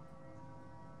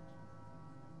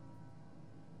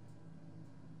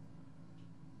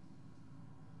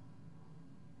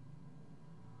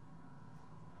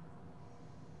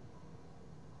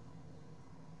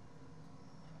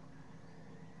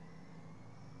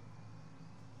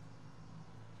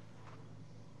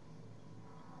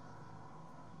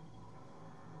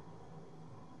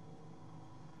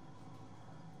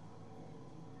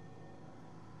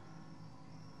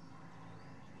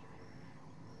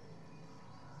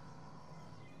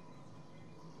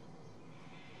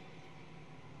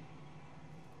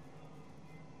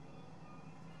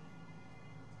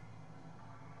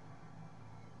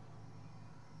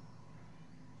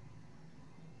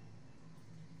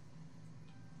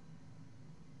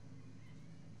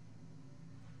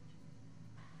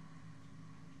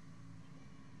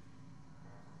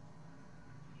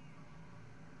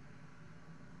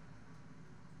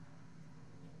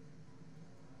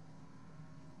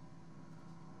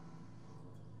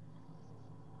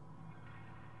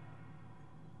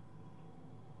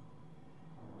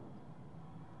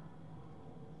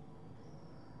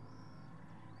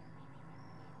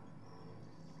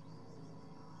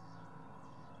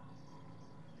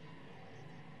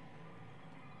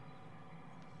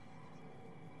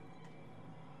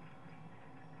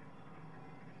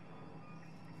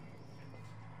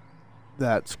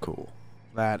 That's cool.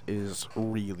 That is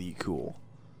really cool.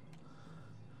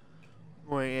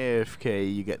 When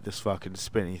AFK, you get this fucking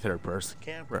spinny third-person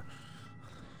camera.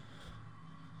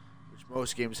 Which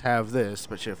most games have this,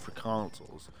 especially for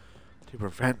consoles, to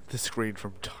prevent the screen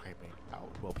from timing out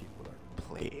while people are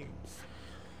playing.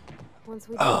 Once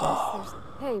we do this,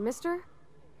 hey, mister?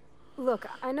 Look,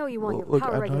 I know you want your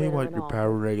power regulator. I know you want your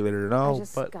power regulator and all,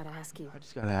 but gotta ask you. I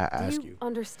just gotta ask you. Do you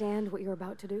understand what you're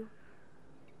about to do?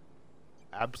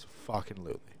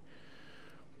 Abso-fucking-lutely.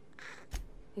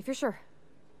 If you're sure.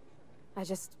 I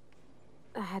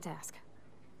had to ask.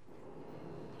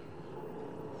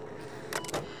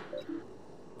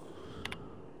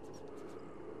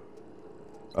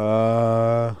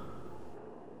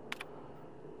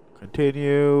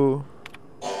 Continue.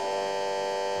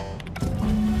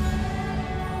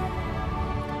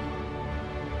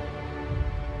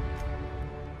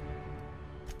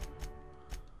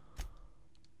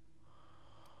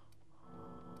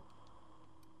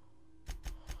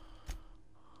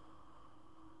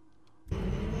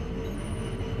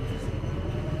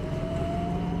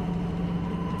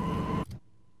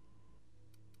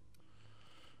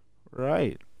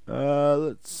 Right.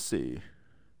 Let's see.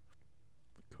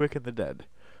 Quicken the dead.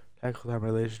 Tackle that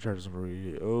relation charges for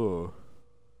you. Oh.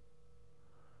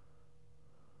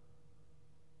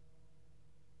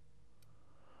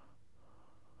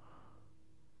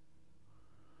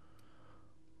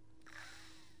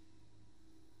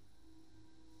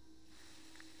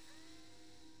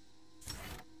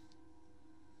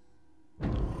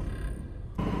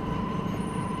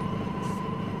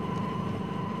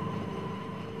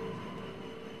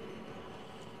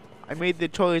 I made the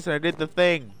choice and I did the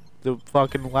thing. The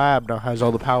fucking lab now has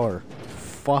all the power.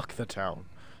 Fuck the town.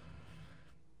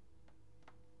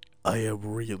 I am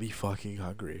really fucking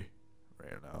hungry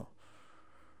right now.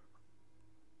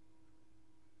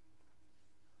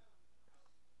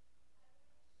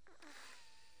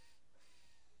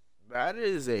 That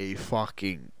is a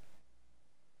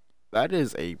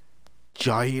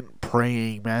giant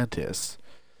praying mantis.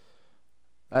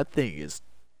 That thing is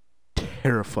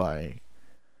terrifying.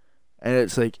 And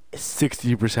it's like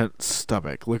 60%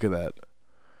 stomach. Look at that.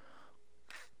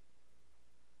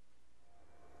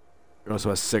 It also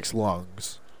has 6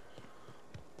 lungs.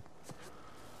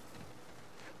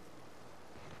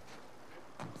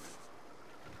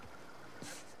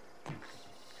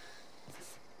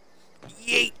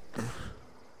 Yeet!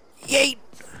 Yeet!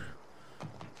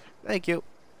 Thank you.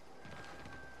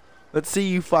 Let's see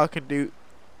you fucking do.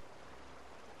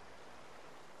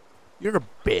 You're a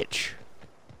bitch.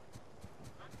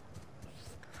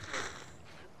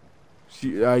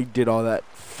 I did all that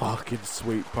fucking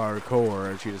sweet parkour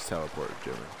and she just teleported to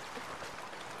me.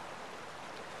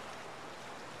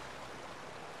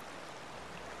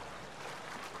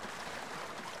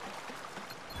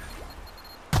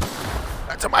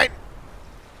 That's a mine!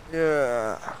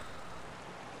 Yeah.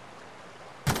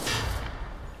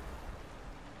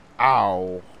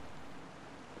 Ow.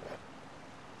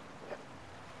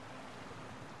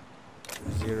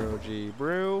 Zero G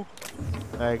brew.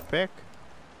 Mag pick.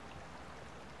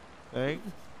 Thing.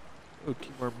 Ooh, 2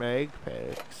 more mag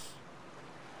packs.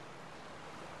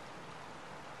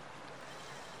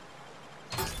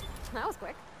 That was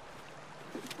quick.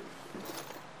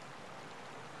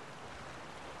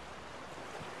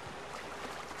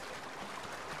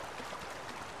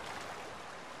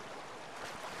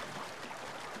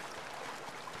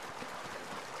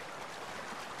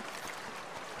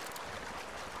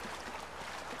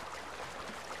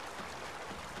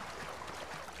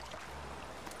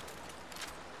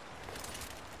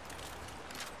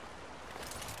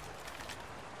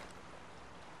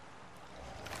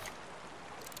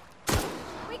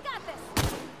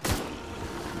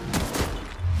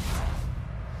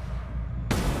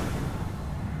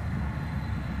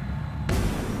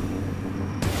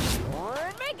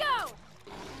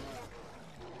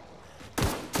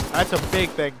 That's a big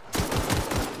thing.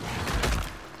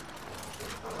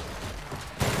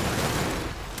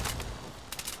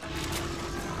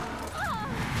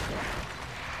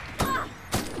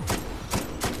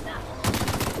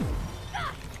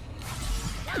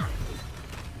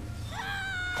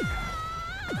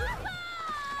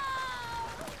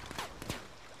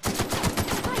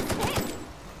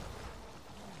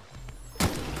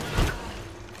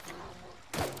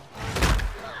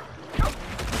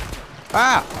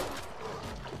 Ah!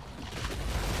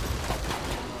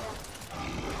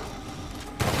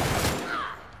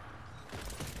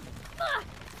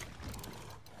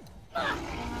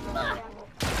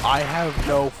 I have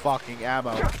no fucking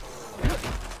ammo.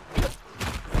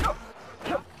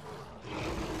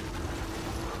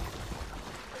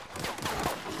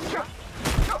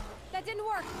 That didn't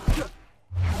work.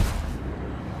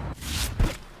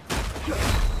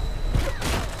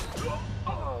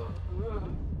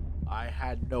 I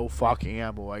had no fucking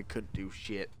ammo. I couldn't do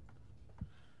shit.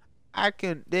 I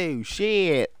couldn't do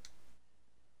shit.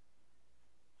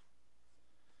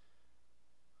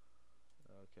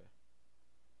 Okay.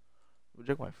 We'll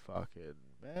check my fucking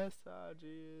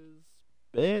messages,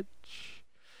 bitch.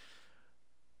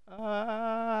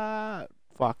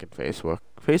 Fucking Facebook.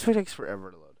 Facebook takes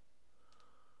forever to load.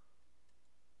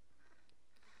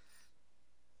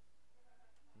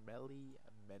 Melly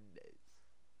Mendez.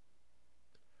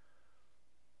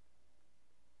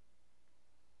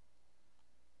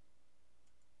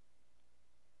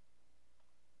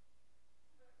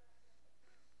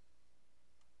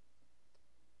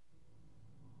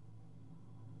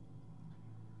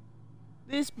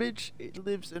 This bitch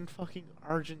lives in fucking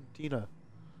Argentina.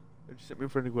 And she sent me a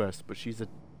friend request, but she's a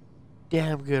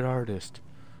damn good artist.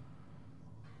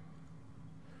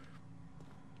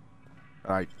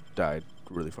 I died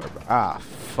really far back. Ah,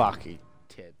 fucking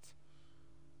tits.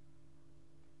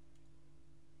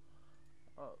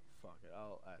 Oh, fuck it.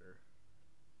 I'll add her.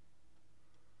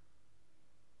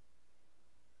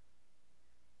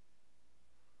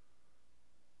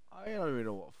 I don't even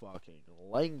know what fucking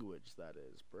language that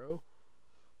is, bro.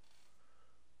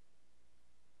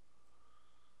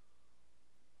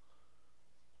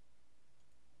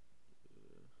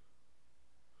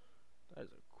 That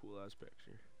is a cool ass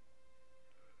picture.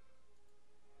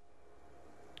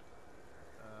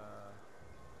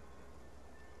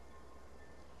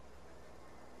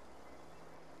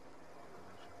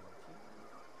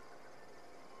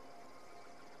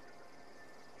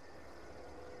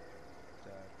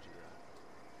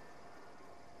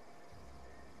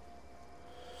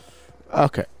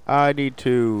 Okay, I need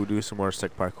to do some more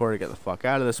stick parkour to get the fuck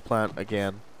out of this plant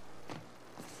again.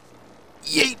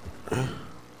 Yeet!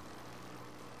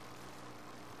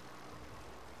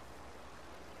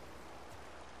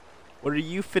 What are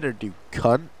you finna do,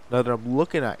 cunt? Now that I'm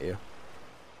looking at you.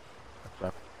 That's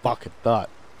what I fucking thought.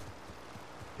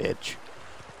 Bitch.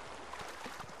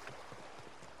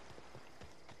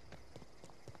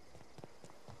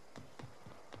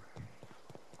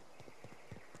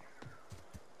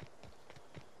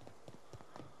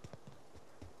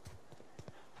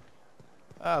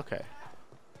 Okay.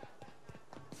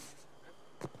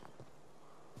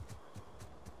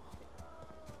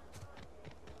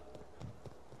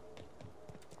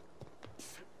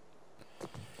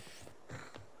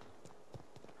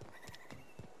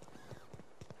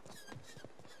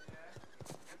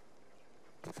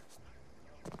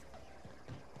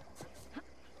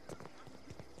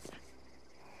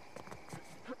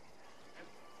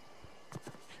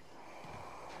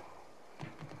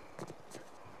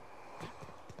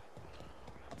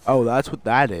 Oh, that's what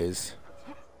that is.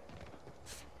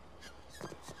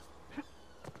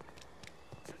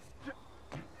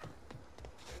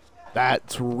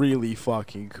 That's really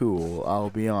fucking cool, I'll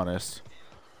be honest.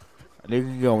 And you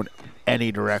can go in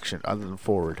any direction other than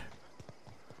forward.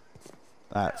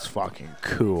 That's fucking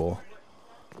cool.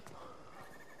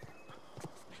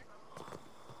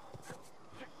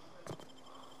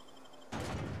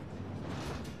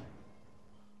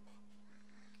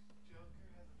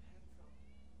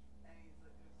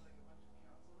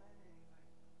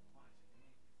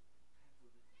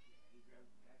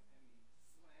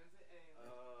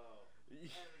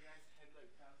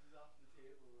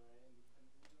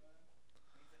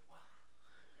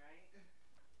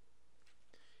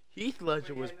 Heath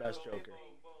Ledger was best Joker.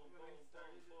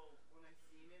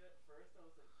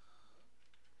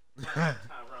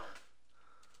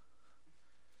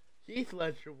 Heath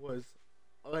Ledger was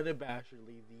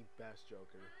unabashedly the best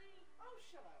Joker.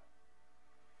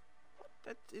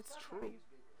 It's true.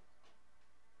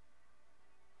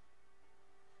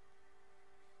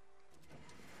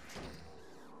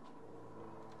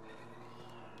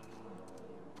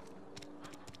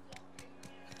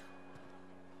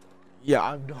 Yeah,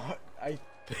 I'm not. I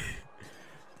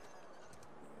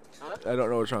don't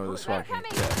know what's wrong with this fucking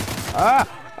cat.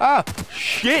 Ah!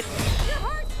 Shit!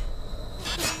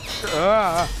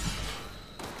 Ah!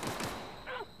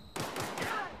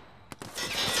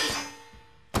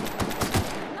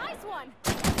 Nice one.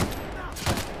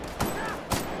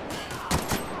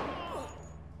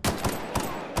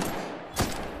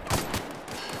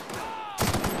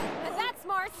 Is that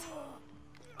smart?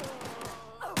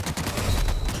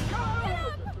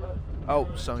 Oh,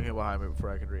 someone came behind me before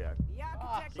I could react.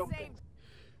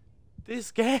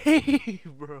 This game,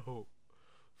 bro.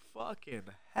 Fucking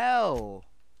hell.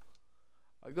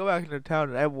 I go back into town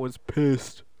and everyone's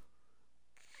pissed.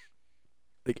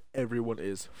 Like, everyone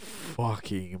is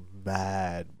fucking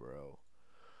mad, bro.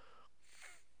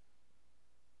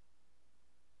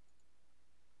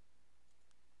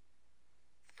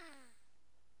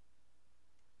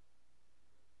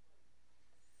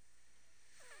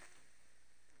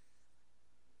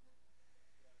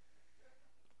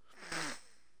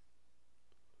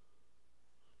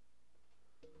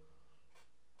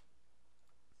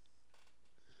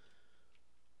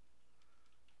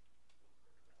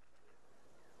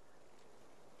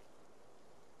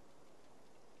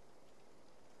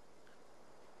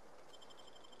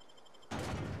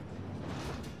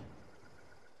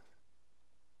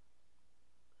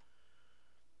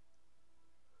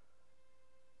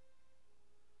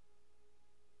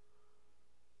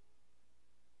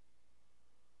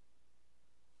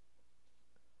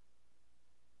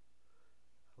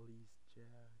 Please, Jack.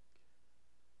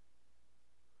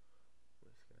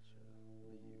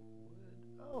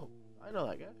 Oh, I know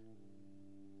that guy.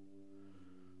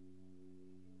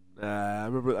 I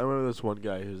remember this one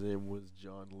guy whose name was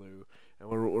John Liu, and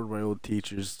one of my old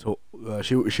teachers told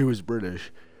she was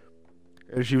British,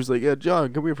 and she was like, "Yeah,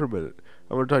 John, come here for a minute.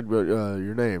 I want to talk about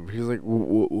your name." He's like,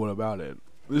 "What about it?"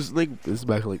 This is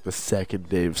back like the second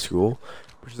day of school.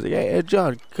 She's like, "Hey,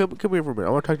 John, come here for a minute.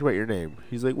 I want to talk to you about your name."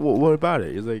 He's like, "Well, what about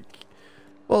it?" He's like,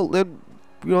 "Well, then,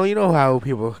 you know how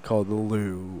people call the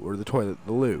loo or the toilet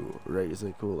the loo, right?" He's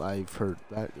like, "Well, I've heard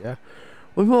that, yeah."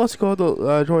 Well, who else called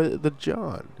the toilet the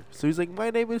John? So he's like, "My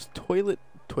name is Toilet."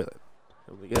 I'm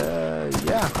like,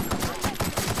 yeah.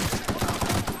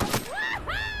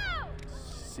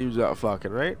 Seems about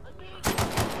fucking right.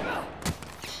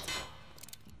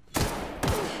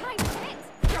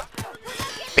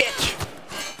 Bitch!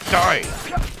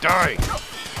 Die!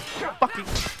 Fucking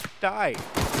die!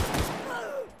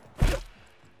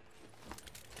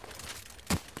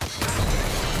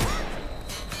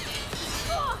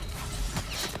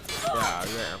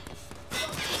 Yeah.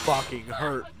 Fucking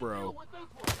hurt, bro.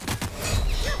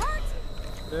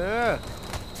 Yeah.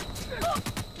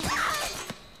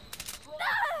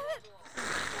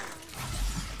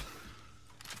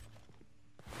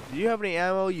 Do you have any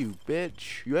ammo, you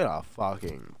bitch? You had a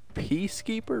fucking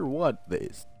peacekeeper? What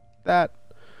is that?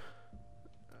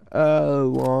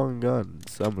 Long gun.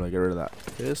 So I'm gonna get rid of that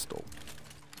pistol.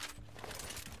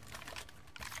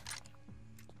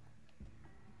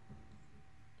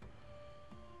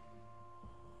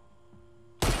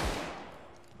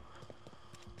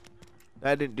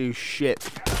 That didn't do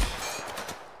shit.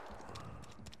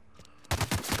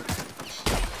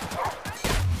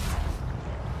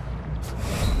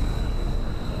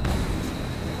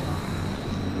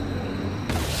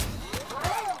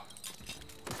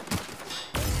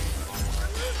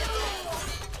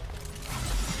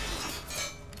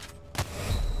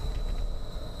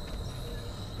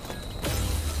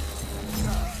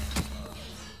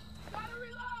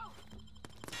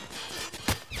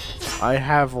 I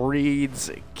have Reed's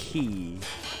key.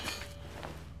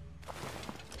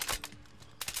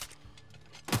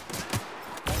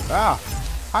 Ah,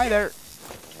 hi there.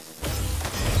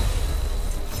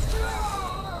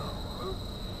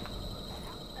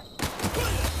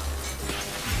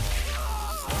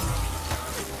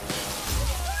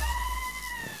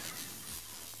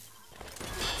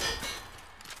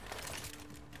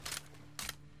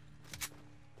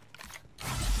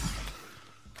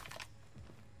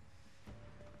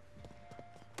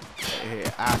 Hey,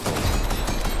 asshole.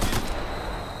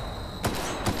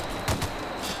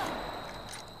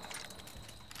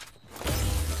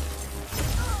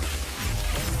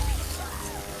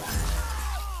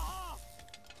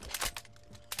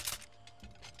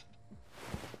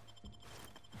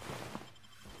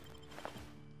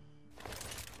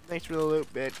 Thanks for the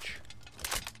loot, bitch.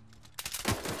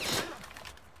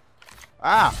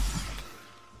 Ah!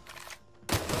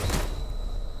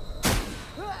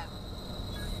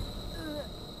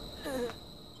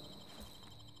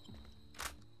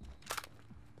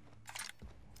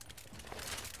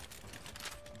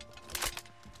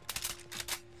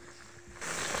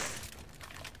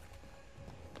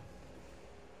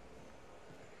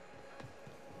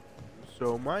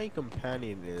 So my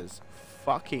companion is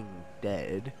fucking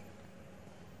dead.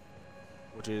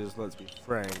 Which is, let's be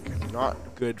frank, not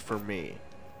good for me.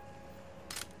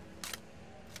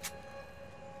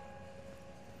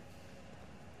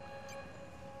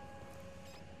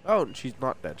 Oh, she's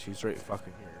not dead. She's right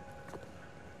fucking here.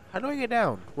 How do I get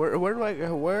down? Where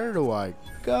do I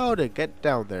go to get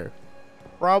down there?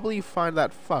 Probably find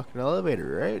that fucking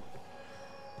elevator, right?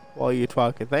 Well, you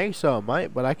fucking think so,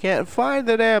 mate, but I can't find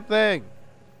the damn thing.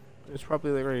 It's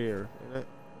probably like right here, isn't it?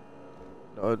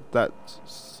 No, that's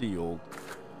sealed.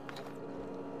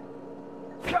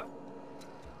 Whole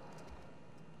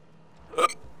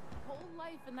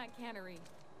life in that cannery.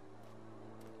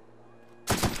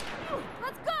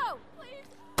 Let's go! Please!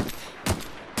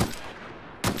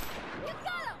 You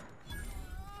got him!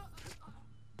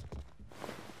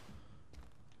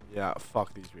 Yeah,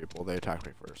 fuck these people. They attacked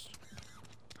me first.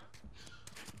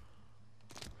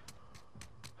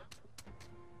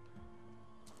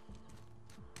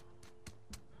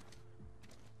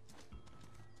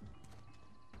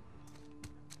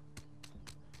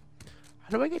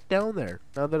 How do I get down there?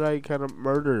 Now that I kind of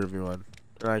murdered everyone.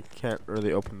 And I can't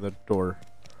really open the door.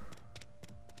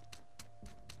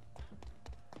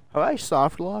 Have I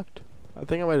soft locked? I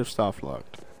think I might have soft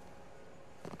locked.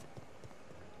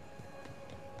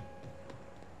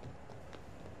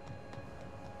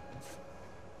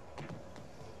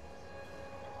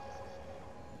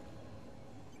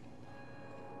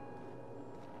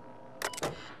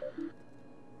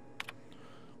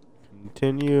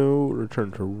 Continue,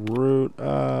 return to route.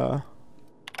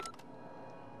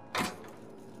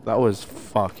 That was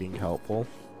fucking helpful.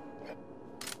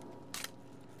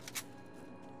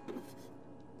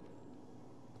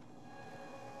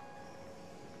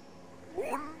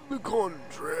 On the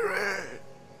contrary.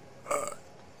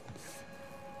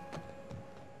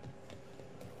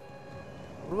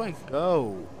 Where do I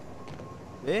go?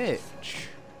 Bitch.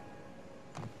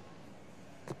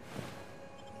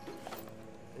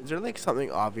 Is there like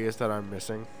something obvious that I'm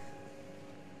missing?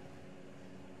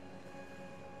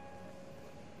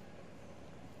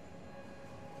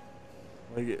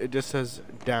 Like it just says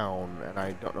down and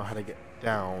I don't know how to get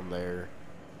down there.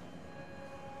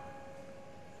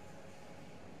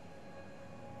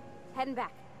 Heading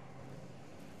back.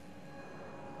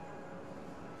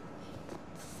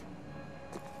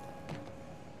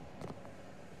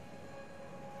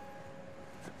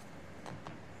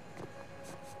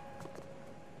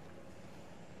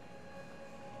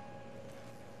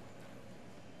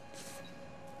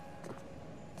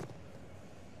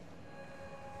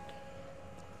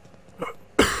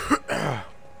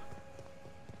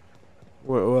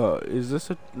 Well, is this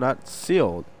not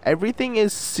sealed? Everything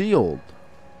is sealed.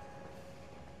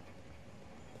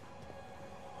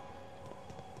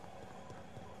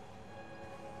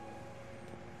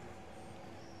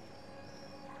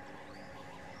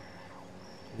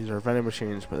 These are vending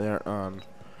machines, but they aren't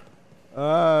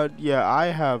on. Yeah, I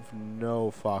have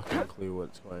no fucking clue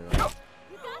what's going on.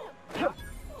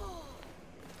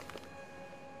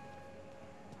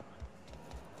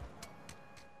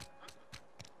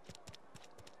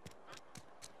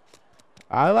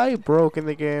 Have I broken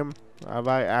the game? Have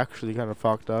I actually kind of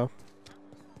fucked up?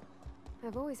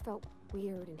 I've always felt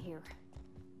weird in here.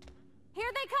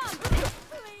 Here they come!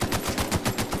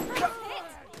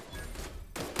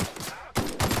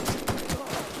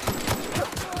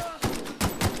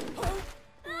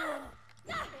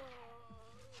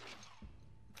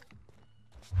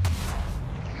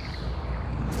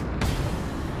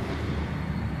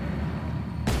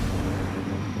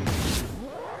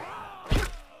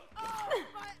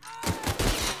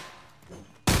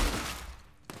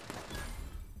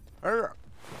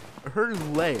 Her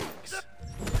legs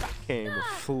came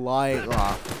flying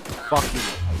off fucking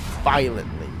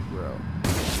violently, bro.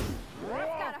 That's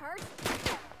gotta hurt.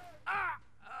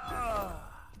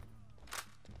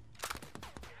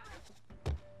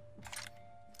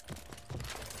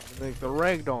 Like the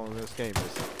ragdoll in this game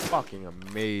is fucking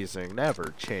amazing.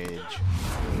 Never change.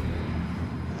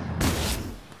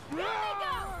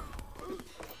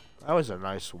 That was a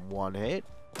nice one hit.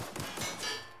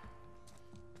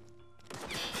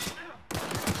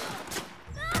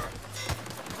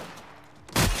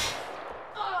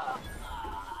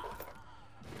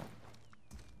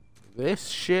 This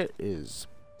shit is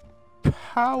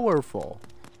powerful.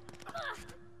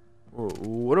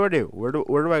 What do I do? Where do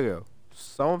I go?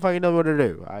 Someone fucking know what to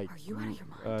do. Are you out of your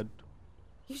mind?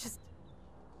 You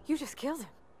just killed him.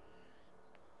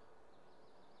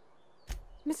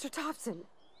 Mr. Thompson.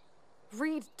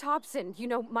 Reed Thompson, you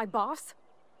know, my boss.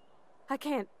 I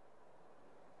can't.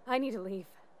 I need to leave.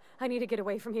 I need to get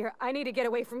away from here. I need to get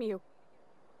away from you.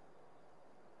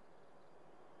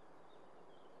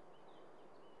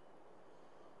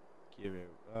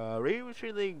 Reading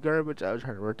between the garbage, I was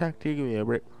trying to protect you, give me a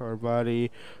break from our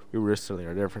body. We were settling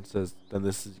our differences. Then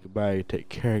this is goodbye. Take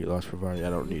care, get lost, Varney. I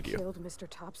don't need you. Killed Mr.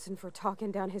 Thompson for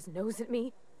talking down his nose at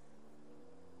me.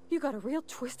 You got a real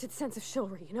twisted sense of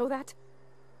chivalry, you know that?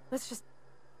 Let's just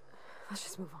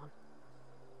move on.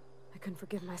 I couldn't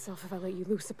forgive myself if I let you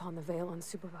loose upon the Vale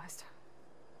unsupervised.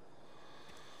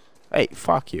 Hey,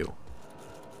 fuck you.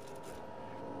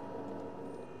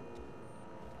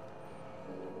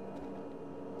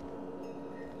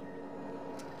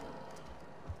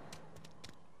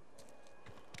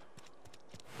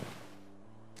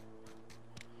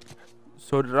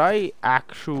 So did I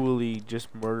actually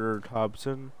just murder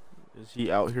Thompson? Is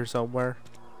he out here somewhere?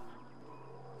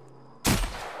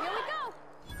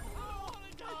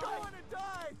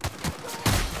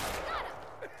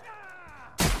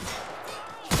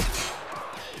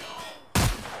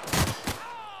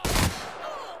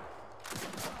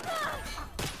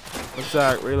 One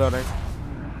sec, reloading.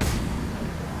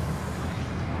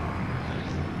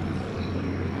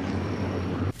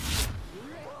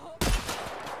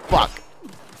 Fuck.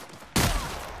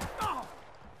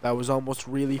 That was almost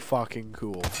really fucking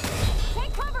cool.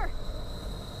 Take cover.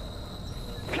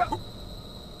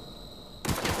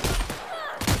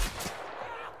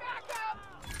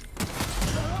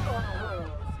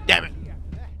 Damn it.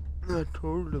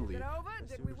 Totally.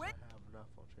 Did we win? Enough,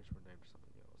 I'll change my name to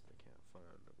something else. They can't find.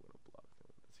 I'm gonna block them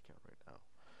in this account right now.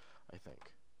 I think.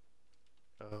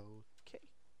 Okay.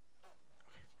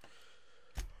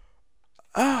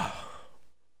 Ah.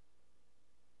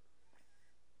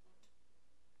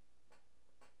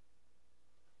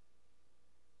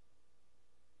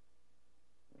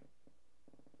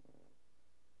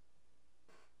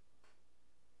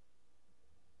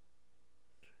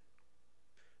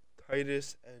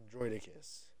 Titus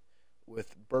Andronicus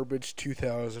with Burbage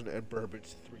 2000 and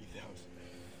Burbage 3000.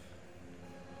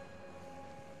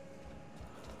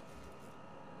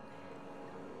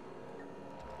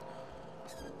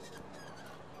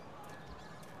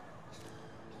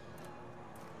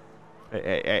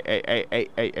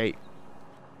 Hey.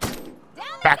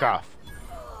 Back off.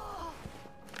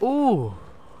 Ooh.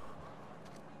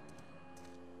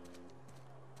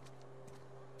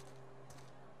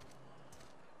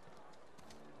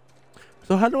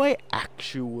 So how do I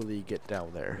actually get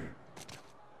down there?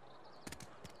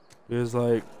 Because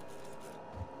like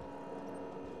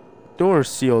door's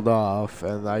sealed off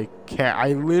and I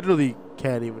literally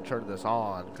can't even turn this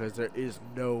on because there is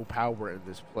no power in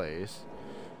this place.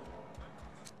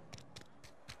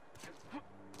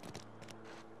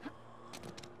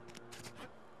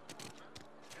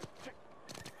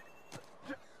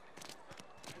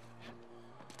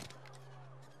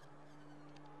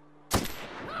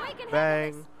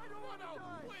 Bang.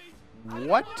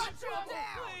 What?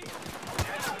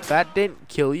 That didn't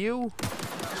kill you?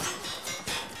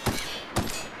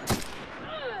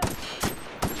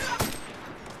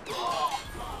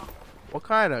 What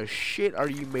kind of shit are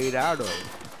you made out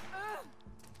of?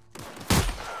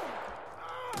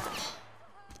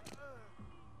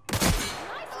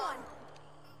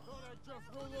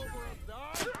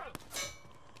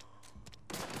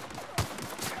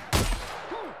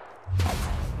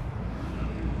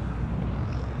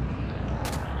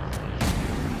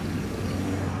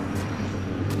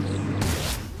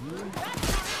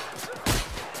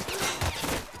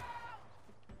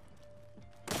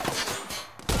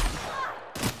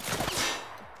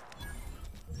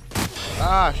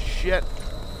 Ah, shit.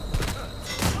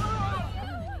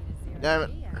 Damn it.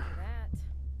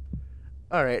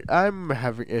 Alright, I'm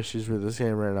having issues with this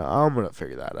game right now. I'm gonna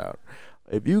figure that out.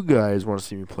 If you guys want to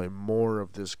see me play more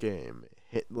of this game,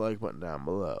 hit the like button down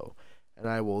below. And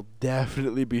I will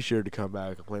definitely be sure to come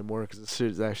back and play more because this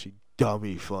shit is actually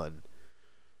dummy fun.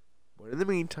 But in the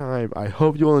meantime, I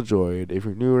hope you all enjoyed. If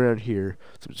you're new around here,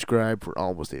 subscribe for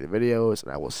almost daily videos.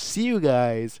 And I will see you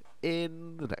guys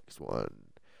in the next one.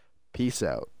 Peace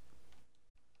out.